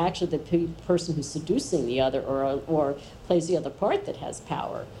it's actually the person who's seducing the other or plays the other part that has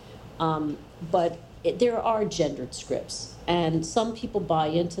power. But there are gendered scripts, and some people buy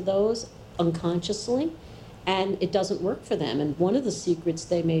into those unconsciously, and it doesn't work for them. And one of the secrets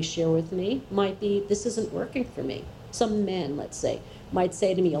they may share with me might be, this isn't working for me. Some men, let's say, might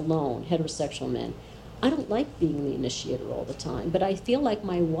say to me alone, heterosexual men, I don't like being the initiator all the time, but I feel like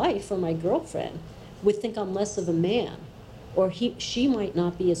my wife or my girlfriend would think I'm less of a man, or she might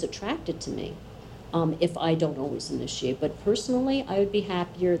not be as attracted to me if I don't always initiate. But personally, I would be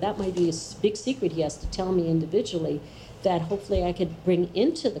happier. That might be a big secret he has to tell me individually that hopefully I could bring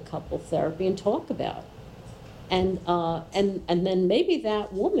into the couple therapy and talk about. And then maybe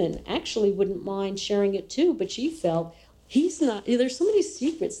that woman actually wouldn't mind sharing it too, but she felt he's not. There's so many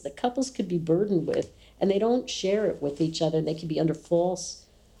secrets that couples could be burdened with, and they don't share it with each other. They could be under false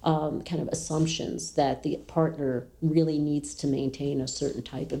kind of assumptions that the partner really needs to maintain a certain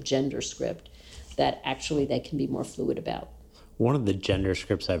type of gender script that actually they can be more fluid about. One of the gender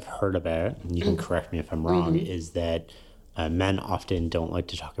scripts I've heard about, and you can correct me if I'm wrong, is that men often don't like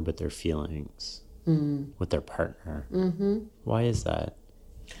to talk about their feelings with their partner. Why is that?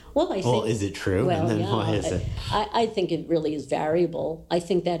 Well, is it true? Well, and then yeah, why is it? I think it really is variable. I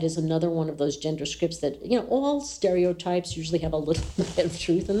think that is another one of those gender scripts that, all stereotypes usually have a little bit of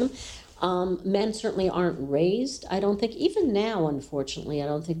truth in them. Men certainly aren't raised, I don't think, even now, unfortunately, I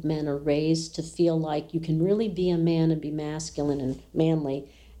don't think men are raised to feel like you can really be a man and be masculine and manly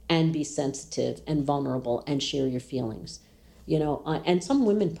and be sensitive and vulnerable and share your feelings. And some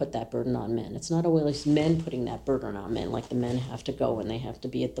women put that burden on men. It's not always men putting that burden on men, like the men have to go and they have to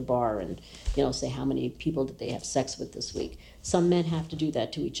be at the bar and, say how many people did they have sex with this week. Some men have to do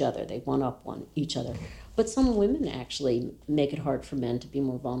that to each other. They one-up each other. But some women actually make it hard for men to be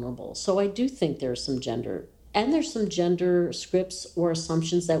more vulnerable. So I do think there's some gender scripts or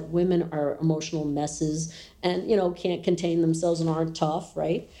assumptions that women are emotional messes and, can't contain themselves and aren't tough,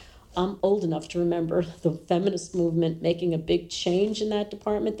 right? I'm old enough to remember the feminist movement making a big change in that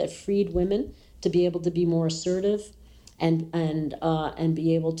department that freed women to be able to be more assertive and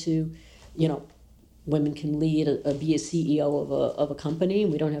be able to, women can lead, be a CEO of a company,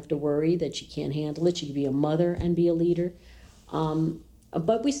 and we don't have to worry that she can't handle it. She can be a mother and be a leader.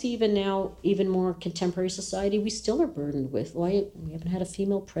 But we see even more contemporary society, we still are burdened with, we haven't had a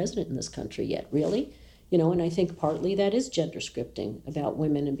female president in this country yet, really? And I think partly that is gender scripting about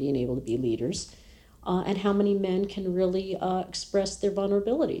women and being able to be leaders, and how many men can really express their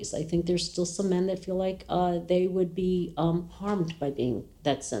vulnerabilities. I think there's still some men that feel like they would be harmed by being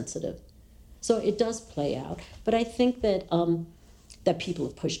that sensitive. So it does play out. But I think that people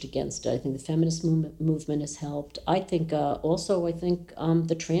have pushed against it. I think the feminist movement has helped. I think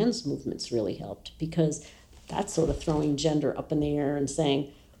the trans movement's really helped, because that's sort of throwing gender up in the air and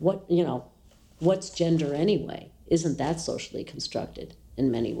saying, what's gender anyway? Isn't that socially constructed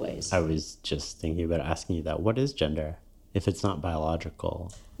in many ways? I was just thinking about asking you that. What is gender, if it's not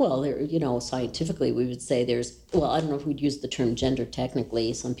biological? Well, scientifically we would say I don't know if we'd use the term gender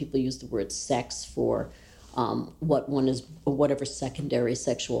technically. Some people use the word sex for what one is, or whatever secondary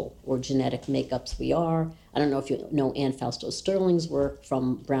sexual or genetic makeups we are. I don't know if you know Anne Fausto Sterling's work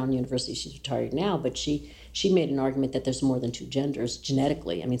from Brown University. She's retired now, but she made an argument that there's more than two genders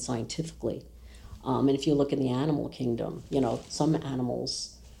genetically, scientifically. And if you look in the animal kingdom, some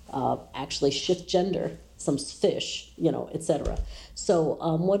animals actually shift gender, some fish, etc. So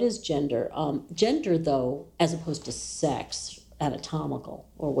what is gender? Gender, though, as opposed to sex, anatomical,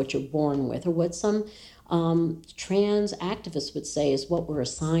 or what you're born with, or what some trans activists would say is what we're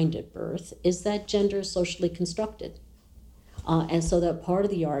assigned at birth, is that gender is socially constructed. And so that part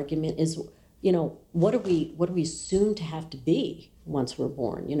of the argument is, what do we assume to have to be once we're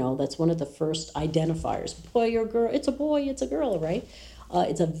born? That's one of the first identifiers. Boy or girl, it's a boy, it's a girl, right?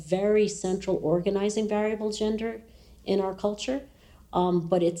 It's a very central organizing variable, gender, in our culture,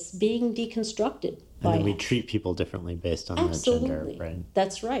 but it's being deconstructed. And then we treat people differently based on the gender, right?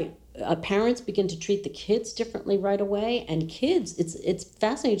 That's right. Parents begin to treat the kids differently right away, and kids, it's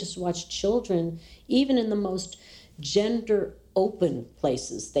fascinating just to watch children, even in the most gender open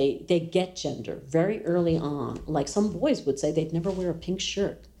places, they get gender very early on. Like some boys would say they'd never wear a pink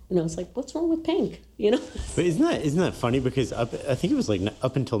shirt. It's like, what's wrong with pink? But isn't that funny? Because I think it was like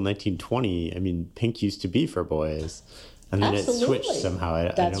up until 1920, I mean, pink used to be for boys. And then Absolutely. It switched somehow. I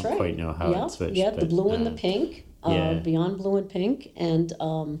don't right. quite know how it switched. Yeah, the blue and the pink, beyond blue and pink. And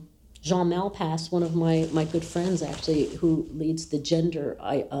Jean Malpass, one of my good friends, actually, who leads the gender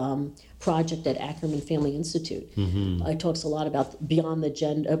project at Ackerman Family Institute, talks a lot about beyond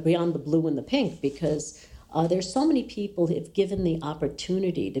the blue and the pink, because there's so many people who, if given the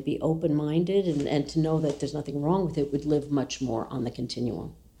opportunity to be open-minded and to know that there's nothing wrong with it, would live much more on the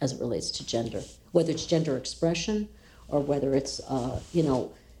continuum as it relates to gender, whether it's gender expression or whether it's,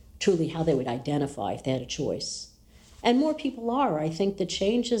 truly how they would identify if they had a choice. And more people are. I think the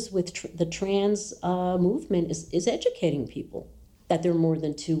changes with the trans movement is educating people that there are more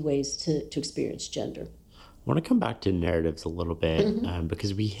than two ways to experience gender. I want to come back to narratives a little bit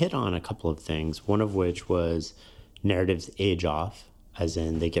because we hit on a couple of things, one of which was narratives age off, as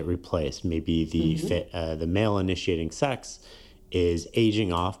in they get replaced. Maybe the male initiating sex is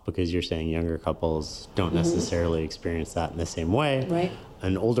aging off because you're saying younger couples don't necessarily experience that in the same way. Right.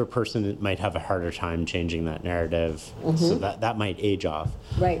 An older person might have a harder time changing that narrative, so that might age off.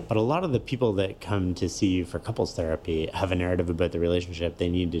 Right. But a lot of the people that come to see you for couples therapy have a narrative about the relationship they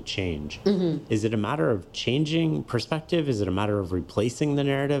need to change. Is it a matter of changing perspective? Is it a matter of replacing the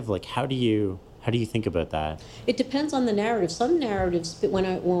narrative? Like, how do you think about that? It depends on the narrative. Some narratives, when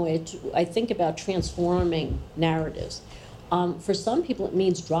I think about transforming narratives, for some people it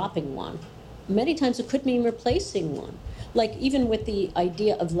means dropping one. Many times it could mean replacing one. Like even with the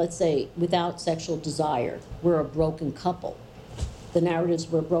idea of, let's say, without sexual desire, we're a broken couple. The narratives,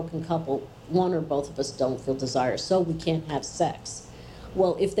 we're a broken couple, one or both of us don't feel desire, so we can't have sex.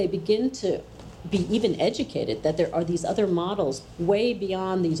 Well, if they begin to be even educated that there are these other models way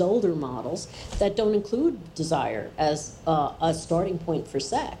beyond these older models that don't include desire as a starting point for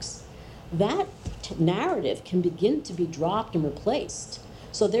sex, that narrative can begin to be dropped and replaced.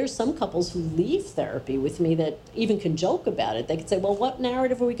 So there's some couples who leave therapy with me that even can joke about it. They could say, well, what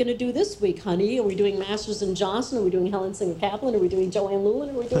narrative are we going to do this week, honey? Are we doing Masters and Johnson? Are we doing Helen Singer Kaplan? Are we doing Joanne Lewin?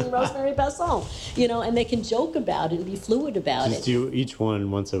 Are we doing Rosemary Besson? And they can joke about it and be fluid about it. Just do each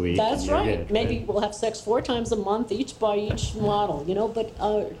one once a week. That's right. Good, Maybe right? We'll have sex 4 times a month, each by each model,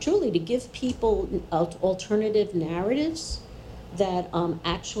 But truly, to give people alternative narratives that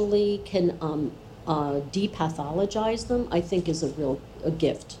actually can depathologize them, I think is a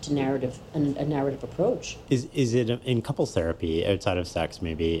gift to narrative and a narrative approach. Is it in couples therapy outside of sex,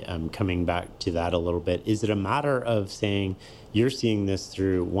 maybe coming back to that a little bit, is it a matter of saying you're seeing this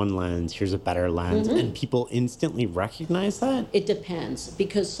through one lens, here's a better lens, and people instantly recognize that? It depends,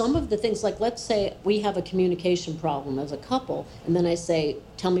 because some of the things, like let's say we have a communication problem as a couple, and then I say,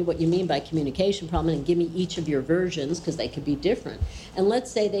 tell me what you mean by communication problem and give me each of your versions, because they could be different. And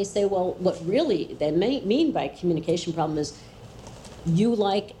let's say they say, well, what really they mean by communication problem is you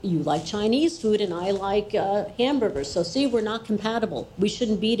like Chinese food and I like hamburgers, so see, we're not compatible, we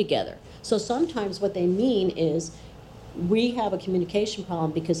shouldn't be together. So sometimes what they mean is we have a communication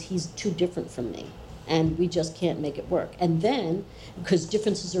problem because he's too different from me and we just can't make it work. And then, because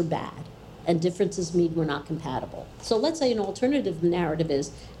differences are bad and differences mean we're not compatible. So let's say an alternative narrative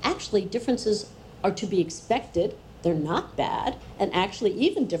is actually differences are to be expected, they're not bad, and actually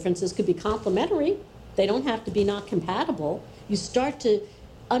even differences could be complementary. They don't have to be not compatible. You start to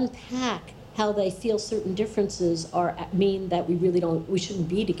unpack how they feel certain differences mean that we shouldn't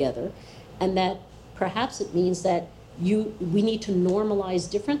be together, and that perhaps it means that we need to normalize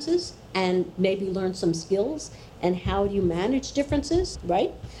differences and maybe learn some skills and how you manage differences,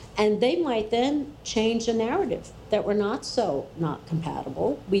 right? And they might then change the narrative that we're not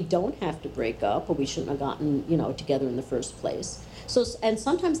compatible. We don't have to break up, or we shouldn't have gotten, together in the first place. So, and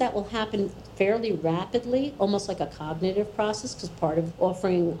sometimes that will happen fairly rapidly, almost like a cognitive process, because part of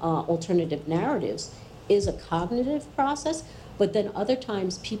offering alternative narratives is a cognitive process. But then other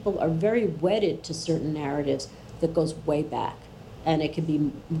times people are very wedded to certain narratives that goes way back. And it can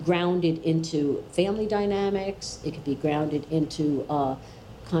be grounded into family dynamics. It could be grounded into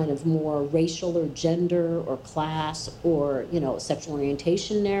kind of more racial or gender or class or, sexual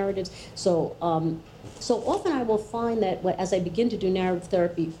orientation narratives. So often I will find that as I begin to do narrative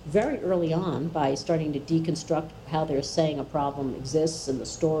therapy very early on, by starting to deconstruct how they're saying a problem exists and the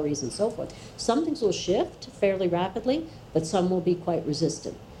stories and so forth, some things will shift fairly rapidly, but some will be quite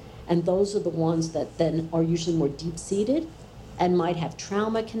resistant. And those are the ones that then are usually more deep-seated and might have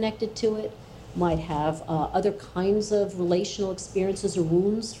trauma connected to it, might have other kinds of relational experiences or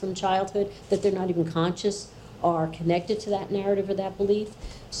wounds from childhood that they're not even conscious are connected to that narrative or that belief.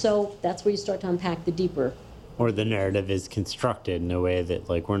 So that's where you start to unpack the deeper. Or the narrative is constructed in a way that,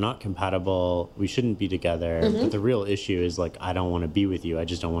 like, we're not compatible, we shouldn't be together, but the real issue is, like, I don't want to be with you, I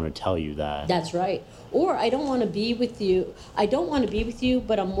just don't want to tell you that. That's right. Or I don't want to be with you,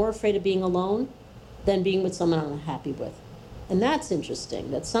 but I'm more afraid of being alone than being with someone I'm unhappy with. And that's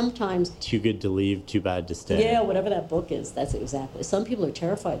interesting, that sometimes... Too good to leave, too bad to stay. Yeah, whatever that book is, that's exactly. Some people are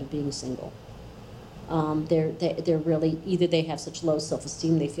terrified of being single. They're really, either they have such low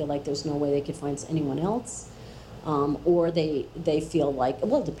self-esteem, they feel like there's no way they could find anyone else, or they feel like,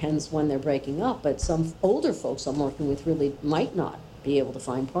 well, it depends when they're breaking up, but some older folks I'm working with really might not be able to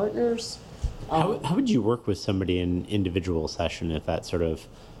find partners. How would you work with somebody in an individual session if that sort of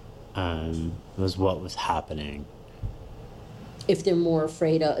was what was happening? If they're more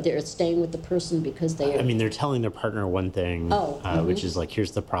afraid of, they're staying with the person because they are... I mean, they're telling their partner one thing, which is like,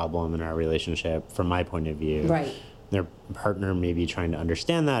 here's the problem in our relationship from my point of view. Right. Their partner may be trying to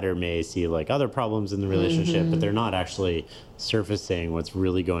understand that, or may see like other problems in the relationship, but they're not actually surfacing what's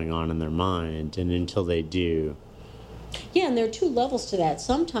really going on in their mind. And until they do... Yeah, and there are two levels to that.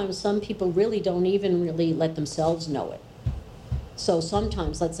 Sometimes some people really don't even really let themselves know it. So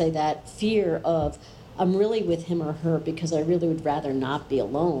sometimes, let's say that fear of, I'm really with him or her because I really would rather not be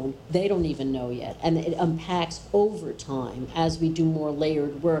alone, they don't even know yet. And it unpacks over time as we do more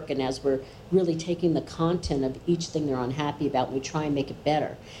layered work and as we're really taking the content of each thing they're unhappy about and we try and make it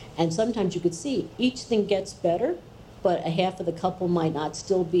better. And sometimes you could see each thing gets better, but a half of the couple might not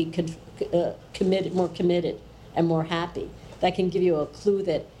still be more committed and more happy. That can give you a clue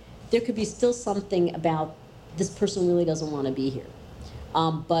that there could be still something about this person really doesn't want to be here.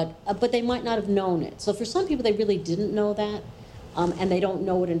 But they might not have known it. So for some people, they really didn't know that, and they don't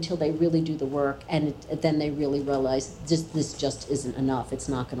know it until they really do the work, and then they really realize this just isn't enough. It's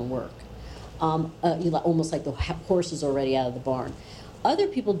not going to work. Almost like the horse is already out of the barn. Other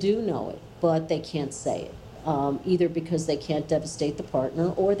people do know it, but they can't say it, either because they can't devastate the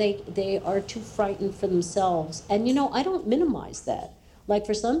partner or they are too frightened for themselves. And, I don't minimize that. Like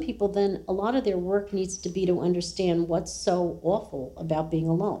for some people, then a lot of their work needs to be to understand what's so awful about being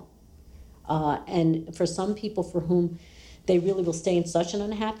alone. And for some people for whom they really will stay in such an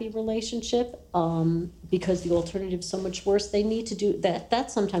unhappy relationship because the alternative is so much worse, they need to do that.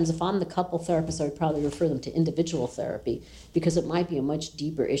 That sometimes, if I'm the couple therapist, I would probably refer them to individual therapy because it might be a much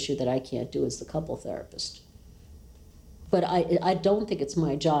deeper issue that I can't do as the couple therapist. But I don't think it's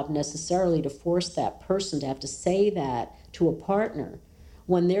my job necessarily to force that person to have to say that to a partner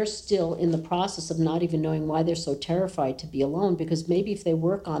when they're still in the process of not even knowing why they're so terrified to be alone, because maybe if they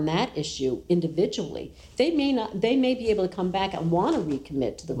work on that issue individually, they may be able to come back and want to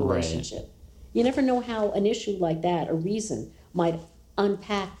recommit to the relationship. Right. You never know how an issue like that, a reason, might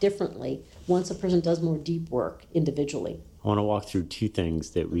unpack differently once a person does more deep work individually. I want to walk through two things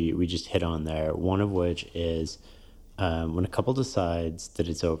that we just hit on there, one of which is when a couple decides that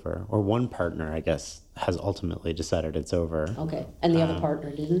it's over, or one partner, I guess, has ultimately decided it's over. Okay, and the other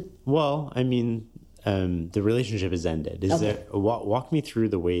partner didn't? Well, I mean, the relationship is ended. Walk me through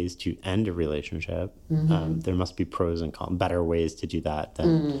the ways to end a relationship. There must be pros and cons, better ways to do that.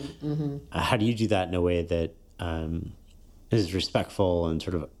 How do you do that in a way that is respectful and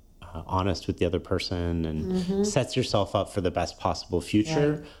sort of honest with the other person and sets yourself up for the best possible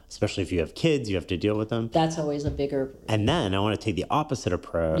future, right. Especially if you have kids, you have to deal with them. That's always a bigger... And then I want to take the opposite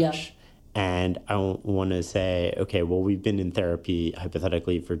approach. Yep. And I want to say, okay, well, we've been in therapy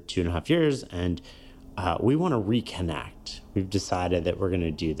hypothetically for 2.5 years, and we want to reconnect. We've decided that we're going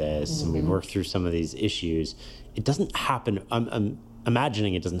to do this, and we've worked through some of these issues. It doesn't happen. I'm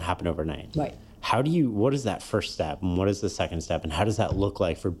imagining it doesn't happen overnight. Right. What is that first step, and what is the second step, and how does that look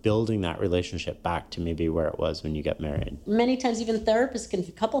like for building that relationship back to maybe where it was when you got married? Many times even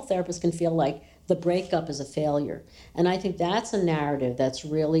couple therapists can feel like the breakup is a failure. And I think that's a narrative that's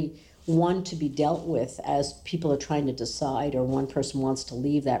really one to be dealt with as people are trying to decide, or one person wants to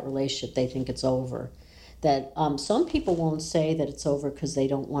leave that relationship, they think it's over. That some people won't say that it's over because they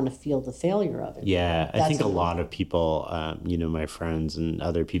don't want to feel the failure of it. Yeah, I think a lot of people, my friends and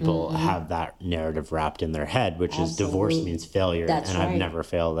other people have that narrative wrapped in their head, which is divorce means failure, I've never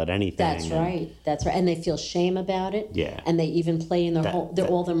failed at anything. That's right. And they feel shame about it. Yeah. And they even play in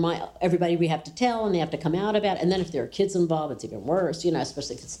all their mind, everybody we have to tell, and they have to come out about it. And then if there are kids involved, it's even worse,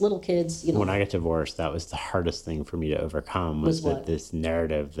 especially if it's little kids. When I got divorced, that was the hardest thing for me to overcome, was that this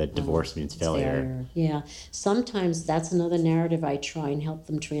narrative that divorce means failure. Yeah. Sometimes that's another narrative I try and help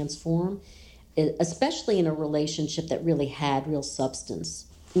them transform, especially in a relationship that really had real substance,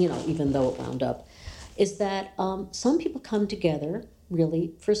 even though it wound up, is that some people come together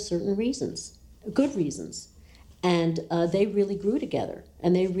really for certain reasons, good reasons, and they really grew together,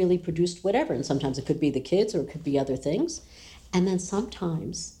 and they really produced whatever, and sometimes it could be the kids or it could be other things, and then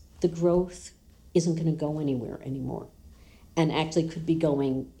sometimes the growth isn't going to go anywhere anymore. And actually could be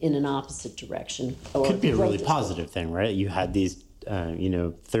going in an opposite direction. Or could be a really positive thing, right? You had these,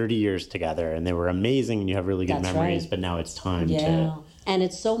 30 years together, and they were amazing, and you have really good memories, but now it's time to... And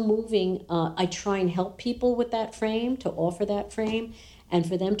it's so moving. I try and help people with that frame, to offer that frame, and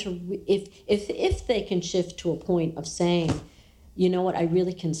for them to, if they can shift to a point of saying, you know what, I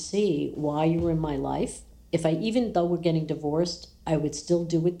really can see why you were in my life. Even though we're getting divorced, I would still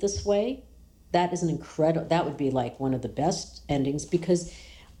do it this way. That is that would be like one of the best endings, because,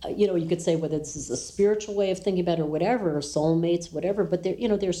 you could say whether this is a spiritual way of thinking about it or whatever, or soulmates, whatever, but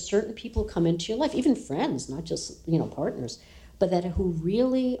there's certain people come into your life, even friends, not just, partners, but that who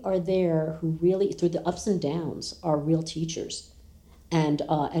really are there, who really, through the ups and downs, are real teachers. And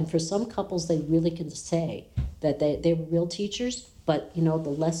for some couples, they really can say that they were real teachers, but, the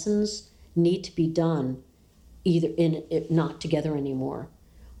lessons need to be done either not together anymore.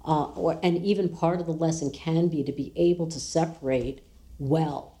 And even part of the lesson can be to be able to separate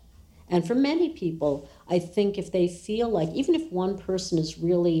well. And for many people, I think if they feel like, even if one person is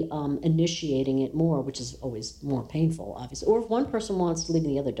really initiating it more, which is always more painful, obviously, or if one person wants to leave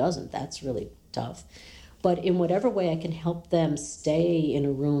and the other doesn't, that's really tough. But in whatever way I can help them stay in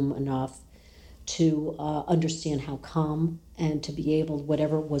a room enough to understand how come, and to be able,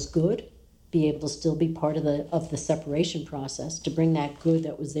 whatever was good, be able to still be part of the separation process, to bring that good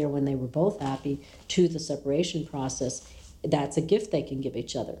that was there when they were both happy to the separation process. That's a gift they can give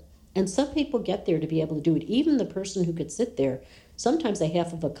each other. And some people get there to be able to do it. Even the person who could sit there, sometimes a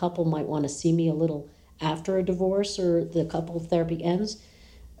half of a couple might want to see me a little after a divorce or the couple therapy ends,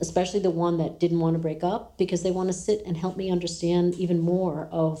 especially the one that didn't want to break up, because they want to sit and help me understand even more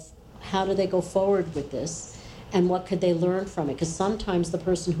of how do they go forward with this. And what could they learn from it? Because sometimes the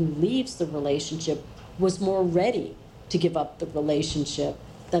person who leaves the relationship was more ready to give up the relationship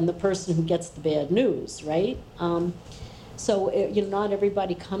than the person who gets the bad news, right? Not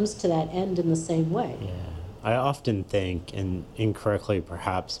everybody comes to that end in the same way. Yeah, I often think, and incorrectly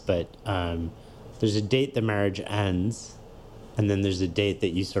perhaps, but there's a date the marriage ends, and then there's a date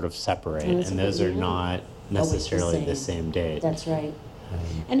that you sort of separate, and those are not necessarily the same date. That's right.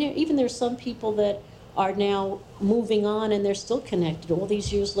 And even there's some people that are now moving on, and they're still connected. All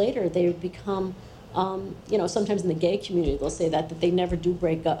these years later, they become, sometimes in the gay community, they'll say that they never do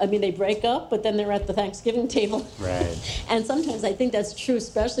break up. I mean, they break up, but then they're at the Thanksgiving table. Right. And sometimes I think that's true,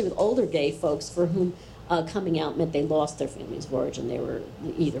 especially with older gay folks for whom coming out meant they lost their family's origin. They were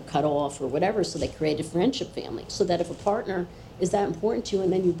either cut off or whatever, so they created friendship family. So that if a partner is that important to you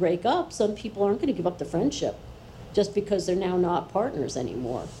and then you break up, some people aren't going to give up the friendship just because they're now not partners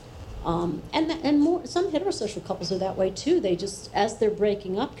anymore. And more, some heterosexual couples are that way too. They just, as they're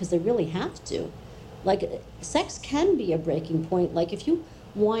breaking up, because they really have to, like, sex can be a breaking point. Like, if you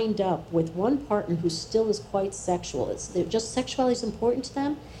wind up with one partner who still is quite sexual, just sexuality is important to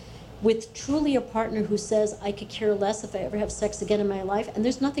them, with truly a partner who says, I could care less if I ever have sex again in my life, and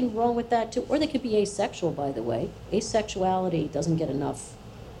there's nothing wrong with that too. Or they could be asexual, by the way. Asexuality doesn't get enough,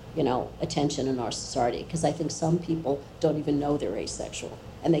 attention in our society, because I think some people don't even know they're asexual.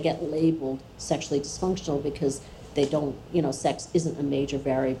 And they get labeled sexually dysfunctional because they don't, sex isn't a major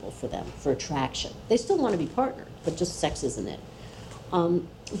variable for them, for attraction. They still want to be partnered, but just sex isn't it.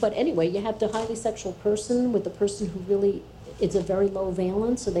 But anyway, you have the highly sexual person with the person who really, it's a very low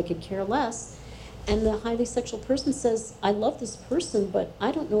valence, so they could care less. And the highly sexual person says, I love this person, but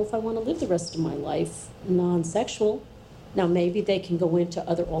I don't know if I want to live the rest of my life non-sexual. Now, maybe they can go into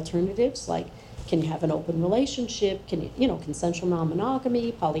other alternatives, like can you have an open relationship? Can you, consensual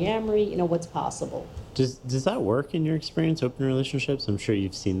non-monogamy, polyamory, what's possible. Does that work in your experience, open relationships? I'm sure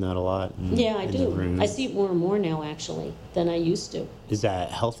you've seen that a lot. Yeah, I do. I see it more and more now, actually, than I used to. Is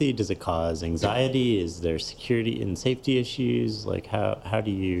that healthy? Does it cause anxiety? Is there security and safety issues? Like, how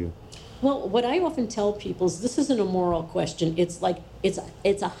do you... Well, what I often tell people is this isn't a moral question. It's like it's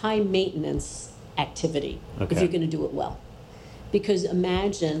a high maintenance activity if you're going to do it well. Because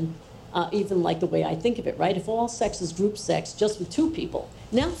imagine, even like the way I think of it, right? If all sex is group sex just with two people,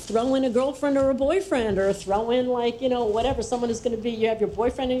 now throw in a girlfriend or a boyfriend, or throw in whatever, someone is going to be, you have your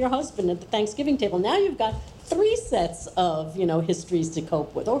boyfriend and your husband at the Thanksgiving table. Now you've got 3 sets of, histories to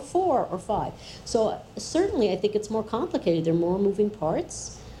cope with, or 4 or 5. So certainly I think it's more complicated. There are more moving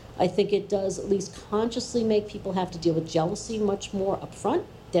parts. I think it does at least consciously make people have to deal with jealousy much more upfront.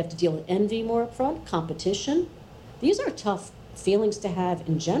 They have to deal with envy more upfront, competition. These are tough feelings to have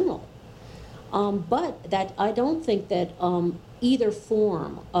in general. But that I don't think that either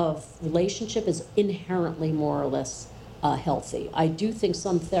form of relationship is inherently more or less healthy. I do think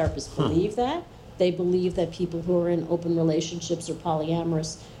some therapists believe that. They believe that people who are in open relationships or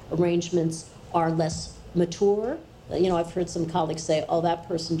polyamorous arrangements are less mature. I've heard some colleagues say, oh, that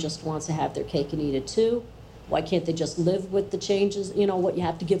person just wants to have their cake and eat it too. Why can't they just live with the changes, what you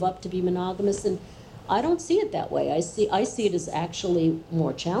have to give up to be monogamous? And I don't see it that way. I see it as actually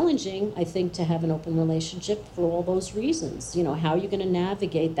more challenging, I think, to have an open relationship for all those reasons. How are you going to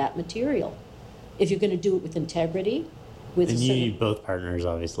navigate that material? If you're going to do it with integrity, and you need both partners,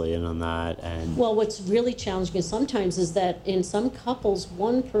 obviously, in on that. And well, what's really challenging sometimes is that in some couples,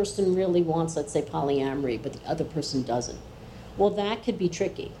 one person really wants, let's say, polyamory, but the other person doesn't. Well, that could be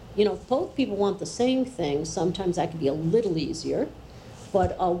tricky. If both people want the same thing, sometimes that could be a little easier.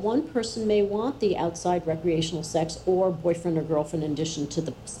 But one person may want the outside recreational sex or boyfriend or girlfriend in addition to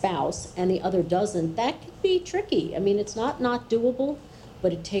the spouse, and the other doesn't. That could be tricky. I mean, it's not doable,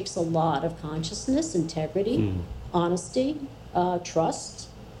 but it takes a lot of consciousness, integrity, honesty, trust.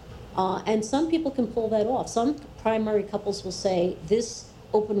 And some people can pull that off. Some primary couples will say, this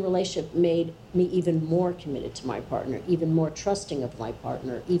open relationship made me even more committed to my partner, even more trusting of my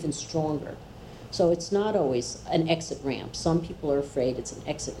partner, even stronger. So it's not always an exit ramp. Some people are afraid it's an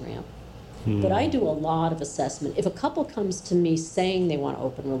exit ramp. But I do a lot of assessment. If a couple comes to me saying they want an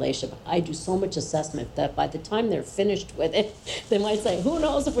open relationship, I do so much assessment that by the time they're finished with it, they might say, who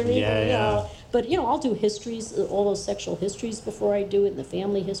knows if we're even, But, I'll do histories, all those sexual histories before I do it, and the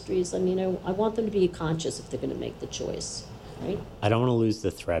family histories. I mean, I want them to be conscious if they're going to make the choice, right? I don't want to lose the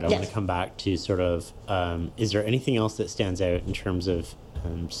thread. I want to come back to sort of, is there anything else that stands out in terms of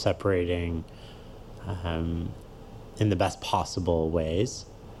separating in the best possible ways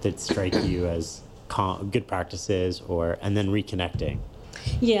that strike you as good practices, and then reconnecting?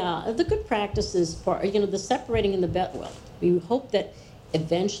 Yeah, the good practices part, the separating in the bed. Well, we hope that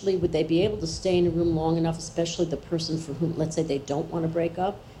eventually would they be able to stay in a room long enough, especially the person for whom, let's say, they don't want to break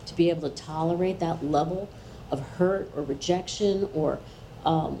up, to be able to tolerate that level of hurt or rejection or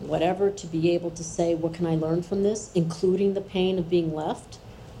whatever, to be able to say, what can I learn from this, including the pain of being left.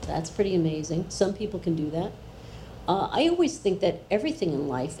 That's pretty amazing. Some people can do that. I always think that everything in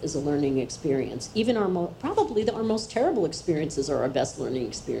life is a learning experience. Even our most terrible experiences are our best learning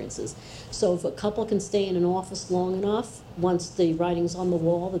experiences. So if a couple can stay in an office long enough, once the writing's on the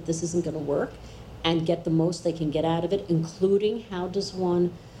wall that this isn't going to work, and get the most they can get out of it, including how does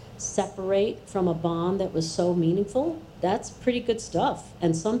one separate from a bond that was so meaningful, that's pretty good stuff.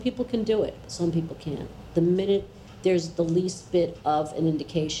 And some people can do it, some people can't. The minute there's the least bit of an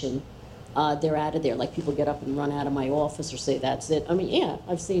indication, they're out of there. Like people get up and run out of my office or say, that's it. I mean, yeah,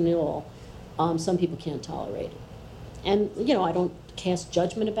 I've seen it all. Some people can't tolerate it. And, I don't cast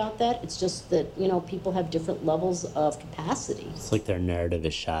judgment about that. It's just that, people have different levels of capacity. It's like their narrative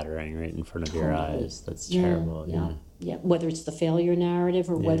is shattering right in front of your eyes. That's terrible. Yeah, whether it's the failure narrative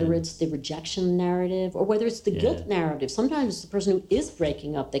or whether it's the rejection narrative or whether it's the guilt narrative. Sometimes the person who is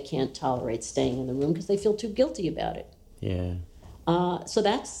breaking up, they can't tolerate staying in the room because they feel too guilty about it. Yeah.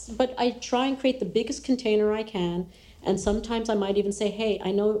 But I try and create the biggest container I can. And sometimes I might even say, hey,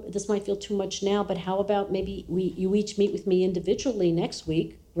 I know this might feel too much now, but how about maybe you each meet with me individually next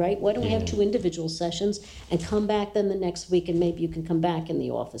week, right? Why don't we have 2 individual sessions and come back then the next week, and maybe you can come back in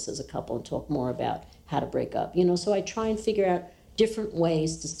the office as a couple and talk more about how to break up. So I try and figure out different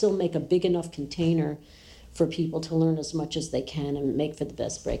ways to still make a big enough container for people to learn as much as they can and make for the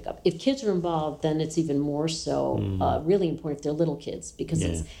best breakup. If kids are involved, then it's even more so really important if they're little kids, because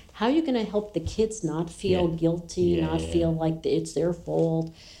it's how you're going to help the kids not feel guilty, not feel like it's their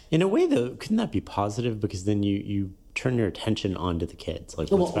fault. In a way, though, couldn't that be positive? Because then you turn your attention onto the kids, like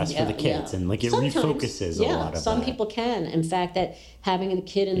what's best for the kids, and like it refocuses a lot of some that. people can. In fact, that having a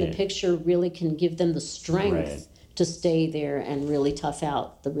kid in the picture really can give them the strength to stay there and really tough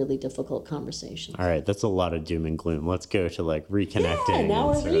out the really difficult conversation. All right, that's a lot of doom and gloom. Let's go to like reconnecting. Yeah, now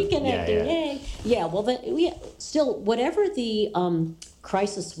we're reconnecting. Yay. Yeah, well, still, whatever the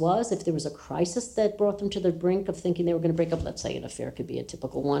crisis was, if there was a crisis that brought them to the brink of thinking they were going to break up, let's say an affair could be a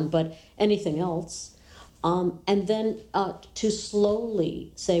typical one, but anything else, and then to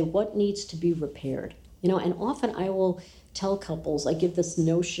slowly say what needs to be repaired. And often I will tell couples, I give this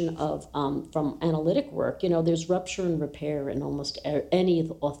notion of, from analytic work, there's rupture and repair in almost any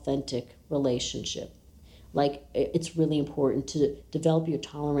authentic relationship. Like, it's really important to develop your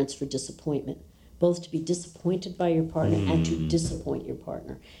tolerance for disappointment, both to be disappointed by your partner and to disappoint your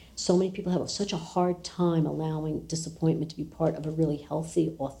partner. So many people have such a hard time allowing disappointment to be part of a really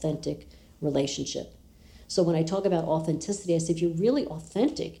healthy, authentic relationship. So when I talk about authenticity, I say if you're really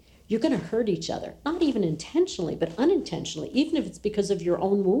authentic, you're going to hurt each other, not even intentionally, but unintentionally, even if it's because of your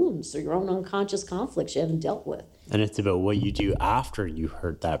own wounds or your own unconscious conflicts you haven't dealt with. And it's about what you do after you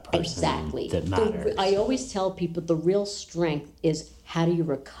hurt that person. Exactly. That matters. I always tell people the real strength is how do you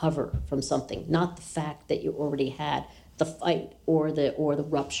recover from something, not the fact that you already had the fight or the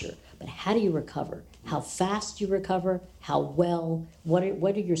rupture, but how do you recover? How fast you recover, how well, what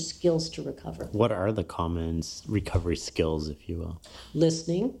are your skills to recover? What are the common recovery skills, if you will?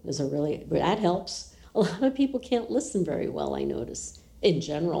 Listening that helps. A lot of people can't listen very well, I notice, in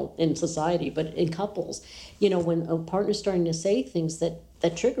general, in society, but in couples. When a partner's starting to say things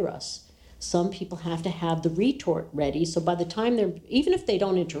that trigger us, some people have to have the retort ready. So by the time even if they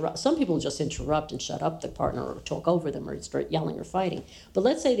don't interrupt, some people just interrupt and shut up the partner or talk over them or start yelling or fighting. But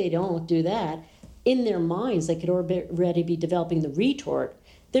let's say they don't do that. In their minds, they could already be developing the retort.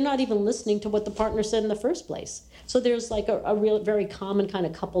 They're not even listening to what the partner said in the first place. So there's like a real, very common kind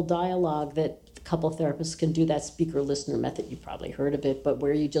of couple dialogue that couple therapists can do, that speaker-listener method. You've probably heard of it, but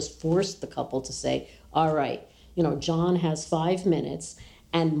where you just force the couple to say, all right, John has 5 minutes,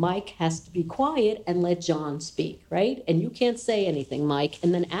 and Mike has to be quiet and let John speak, right? And you can't say anything, Mike.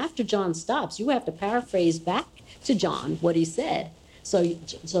 And then after John stops, you have to paraphrase back to John what he said. So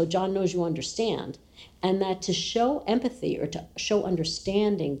John knows you understand. And that to show empathy or to show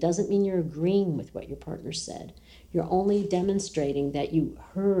understanding doesn't mean you're agreeing with what your partner said. You're only demonstrating that you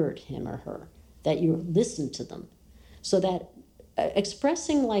heard him or her, that you listened to them. So that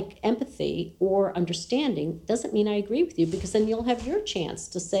expressing like empathy or understanding doesn't mean I agree with you, because then you'll have your chance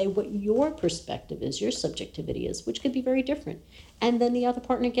to say what your perspective is, your subjectivity is, which could be very different. And then the other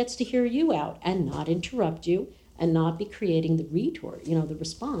partner gets to hear you out and not interrupt you and not be creating the retort, the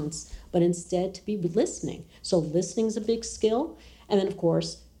response, but instead to be listening. So listening's a big skill. And then, of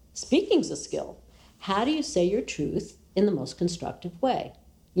course, speaking's a skill. How do you say your truth in the most constructive way?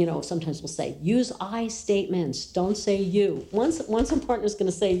 Sometimes we'll say, use I statements, don't say you. Once a partner's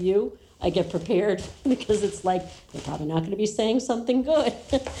going to say you, I get prepared, because it's like, they're probably not going to be saying something good.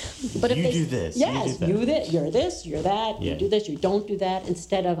 But if you do this. Yes, you're this, you're that, you do this, you don't do that,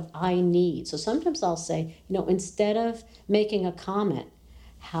 instead of I need. So sometimes I'll say, instead of making a comment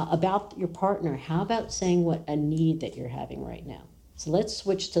about your partner, how about saying what a need that you're having right now? So let's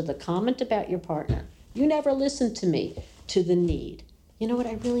switch to the comment about your partner. You never listened to me, to the need. You know what,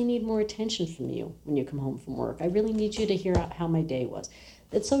 I really need more attention from you when you come home from work. I really need you to hear how my day was.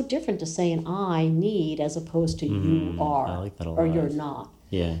 It's so different to say an I need as opposed to you are, I like that a lot. or you're not.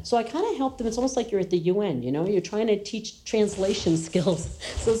 Yeah. So I kind of help them. It's almost like you're at the UN, you're trying to teach translation skills.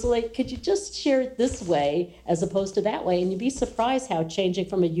 So it's like, could you just share it this way as opposed to that way? And you'd be surprised how changing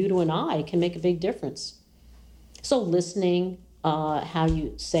from a you to an I can make a big difference. So listening, how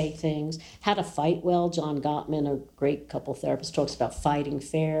you say things, how to fight well. John Gottman, a great couple therapist, talks about fighting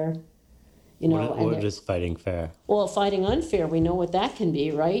fair. What is fighting fair? Well, fighting unfair, we know what that can be,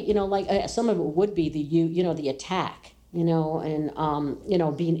 right? Like some of it would be the attack,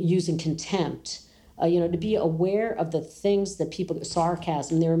 and being using contempt, to be aware of the things that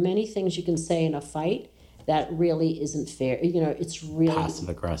sarcasm. There are many things you can say in a fight that really isn't fair. It's really passive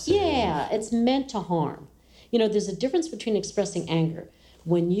aggressive. Yeah, it's meant to harm. There's a difference between expressing anger.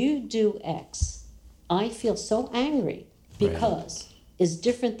 When you do X, I feel so angry because. Is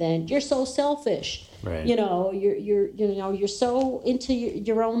different than you're so selfish. Right. You're so into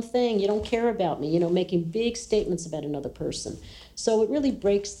your own thing. You don't care about me, making big statements about another person. So it really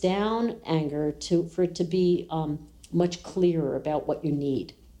breaks down anger for it to be much clearer about what you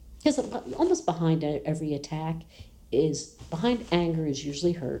need. Because almost behind every attack behind anger is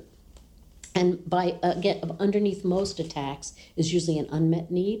usually hurt. And underneath most attacks is usually an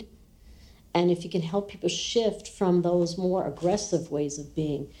unmet need. And if you can help people shift from those more aggressive ways of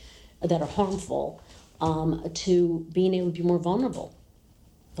being that are harmful to being able to be more vulnerable.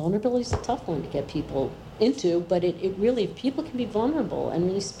 Vulnerability is a tough one to get people into, but it really, if people can be vulnerable and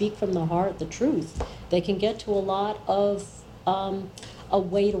really speak from the heart, the truth, they can get to a lot of a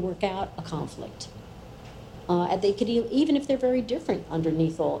way to work out a conflict. And they could, even if they're very different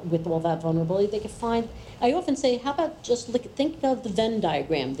underneath with all that vulnerability, they could find, I often say, how about just think of the Venn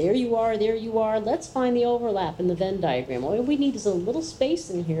diagram. There you are, let's find the overlap in the Venn diagram. All we need is a little space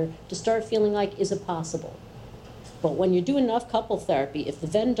in here to start feeling like, is it possible? But when you do enough couple therapy, if the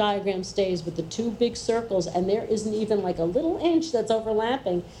Venn diagram stays with the two big circles and there isn't even like a little inch that's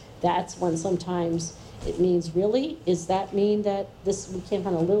overlapping, that's when sometimes it means, really, does that mean that we can't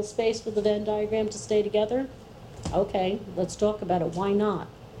find a little space for the Venn diagram to stay together? Okay, let's talk about it. Why not?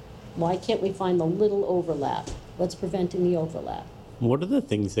 Why can't we find the little overlap? What's preventing the overlap? What are the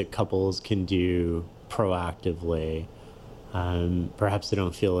things that couples can do proactively? Perhaps they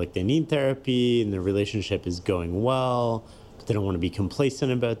don't feel like they need therapy and the relationship is going well, but they don't want to be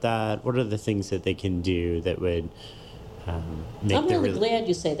complacent about that. What are the things that they can do that would make I'm really glad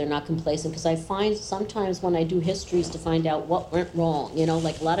you say they're not complacent, because I find sometimes when I do histories to find out what went wrong,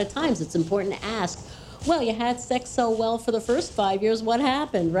 like a lot of times it's important to ask, well, you had sex so well for the first 5 years, what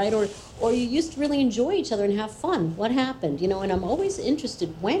happened, right? Or you used to really enjoy each other and have fun, what happened? And I'm always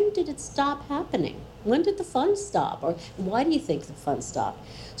interested, when did it stop happening? When did the fun stop? Or why do you think the fun stopped?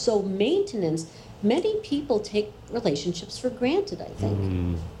 So maintenance, many people take relationships for granted, I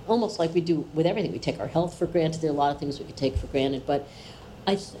think. Almost like we do with everything. We take our health for granted. There are a lot of things we could take for granted. But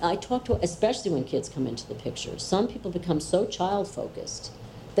I talk to, especially when kids come into the picture, some people become so child-focused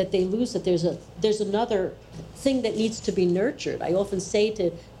that they lose that there's another thing that needs to be nurtured. I often say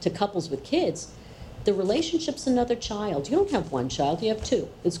to couples with kids, the relationship's another child. You don't have one child, you have two.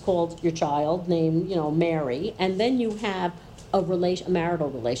 It's called your child named, Mary, and then you have a marital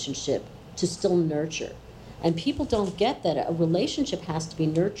relationship to still nurture. And people don't get that a relationship has to be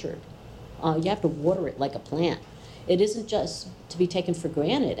nurtured. You have to water it like a plant. It isn't just to be taken for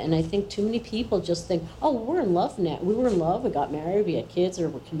granted. And I think too many people just think, oh, we're in love now. We were in love, we got married, we had kids, or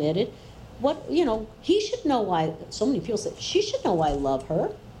we're committed. He should know why. So many people say, she should know I love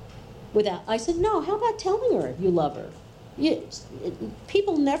her. I said, no, how about telling her you love her?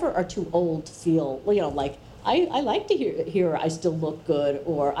 People never are too old to feel, like, I like to hear I still look good,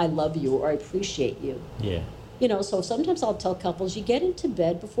 or I love you, or I appreciate you. Yeah. So sometimes I'll tell couples, you get into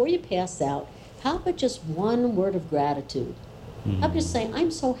bed, before you pass out, how about just one word of gratitude? Mm-hmm. I'm just saying,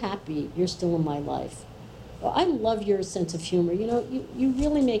 I'm so happy you're still in my life. Or, I love your sense of humor. You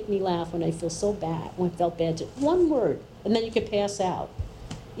really make me laugh when I feel so bad, when I felt bad. One word, and then you can pass out.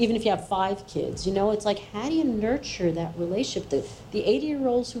 Even if you have 5 kids, it's like, how do you nurture that relationship? The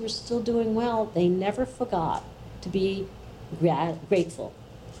 80-year-olds who are still doing well, they never forgot to be grateful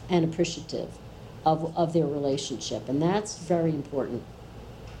and appreciative of their relationship. And that's very important.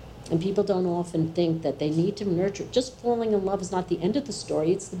 And people don't often think that they need to nurture. Just falling in love is not the end of the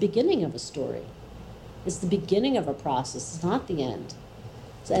story. It's the beginning of a story. It's the beginning of a process. It's not the end.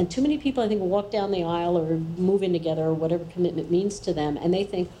 And too many people, I think, will walk down the aisle or move in together or whatever commitment means to them, and they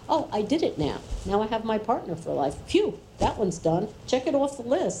think, oh, I did it now. Now I have my partner for life. Phew, that one's done. Check it off the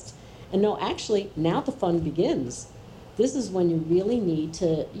list. And no, actually, now the fun begins. This is when you really need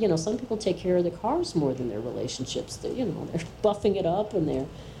to, some people take care of their cars more than their relationships. They're buffing it up, and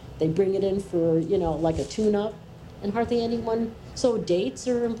they bring it in for, like a tune-up, and hardly anyone. So dates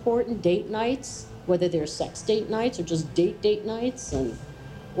are important, date nights, whether they're sex date nights or just date nights,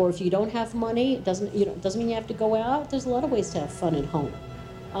 or if you don't have money, it doesn't mean you have to go out. There's a lot of ways to have fun at home.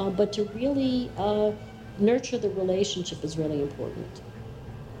 But to really nurture the relationship is really important.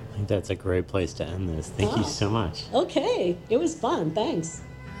 I think that's a great place to end this. Thank you so much. Okay. It was fun. Thanks.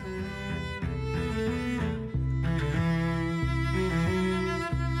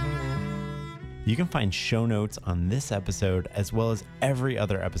 You can find show notes on this episode as well as every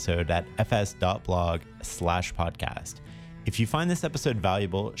other episode at fs.blog/podcast. If you find this episode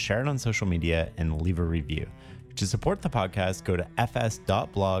valuable, share it on social media and leave a review. To support the podcast, go to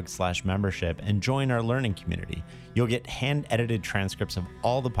fs.blog/membership and join our learning community. You'll get hand-edited transcripts of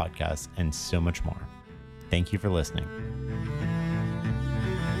all the podcasts and so much more. Thank you for listening.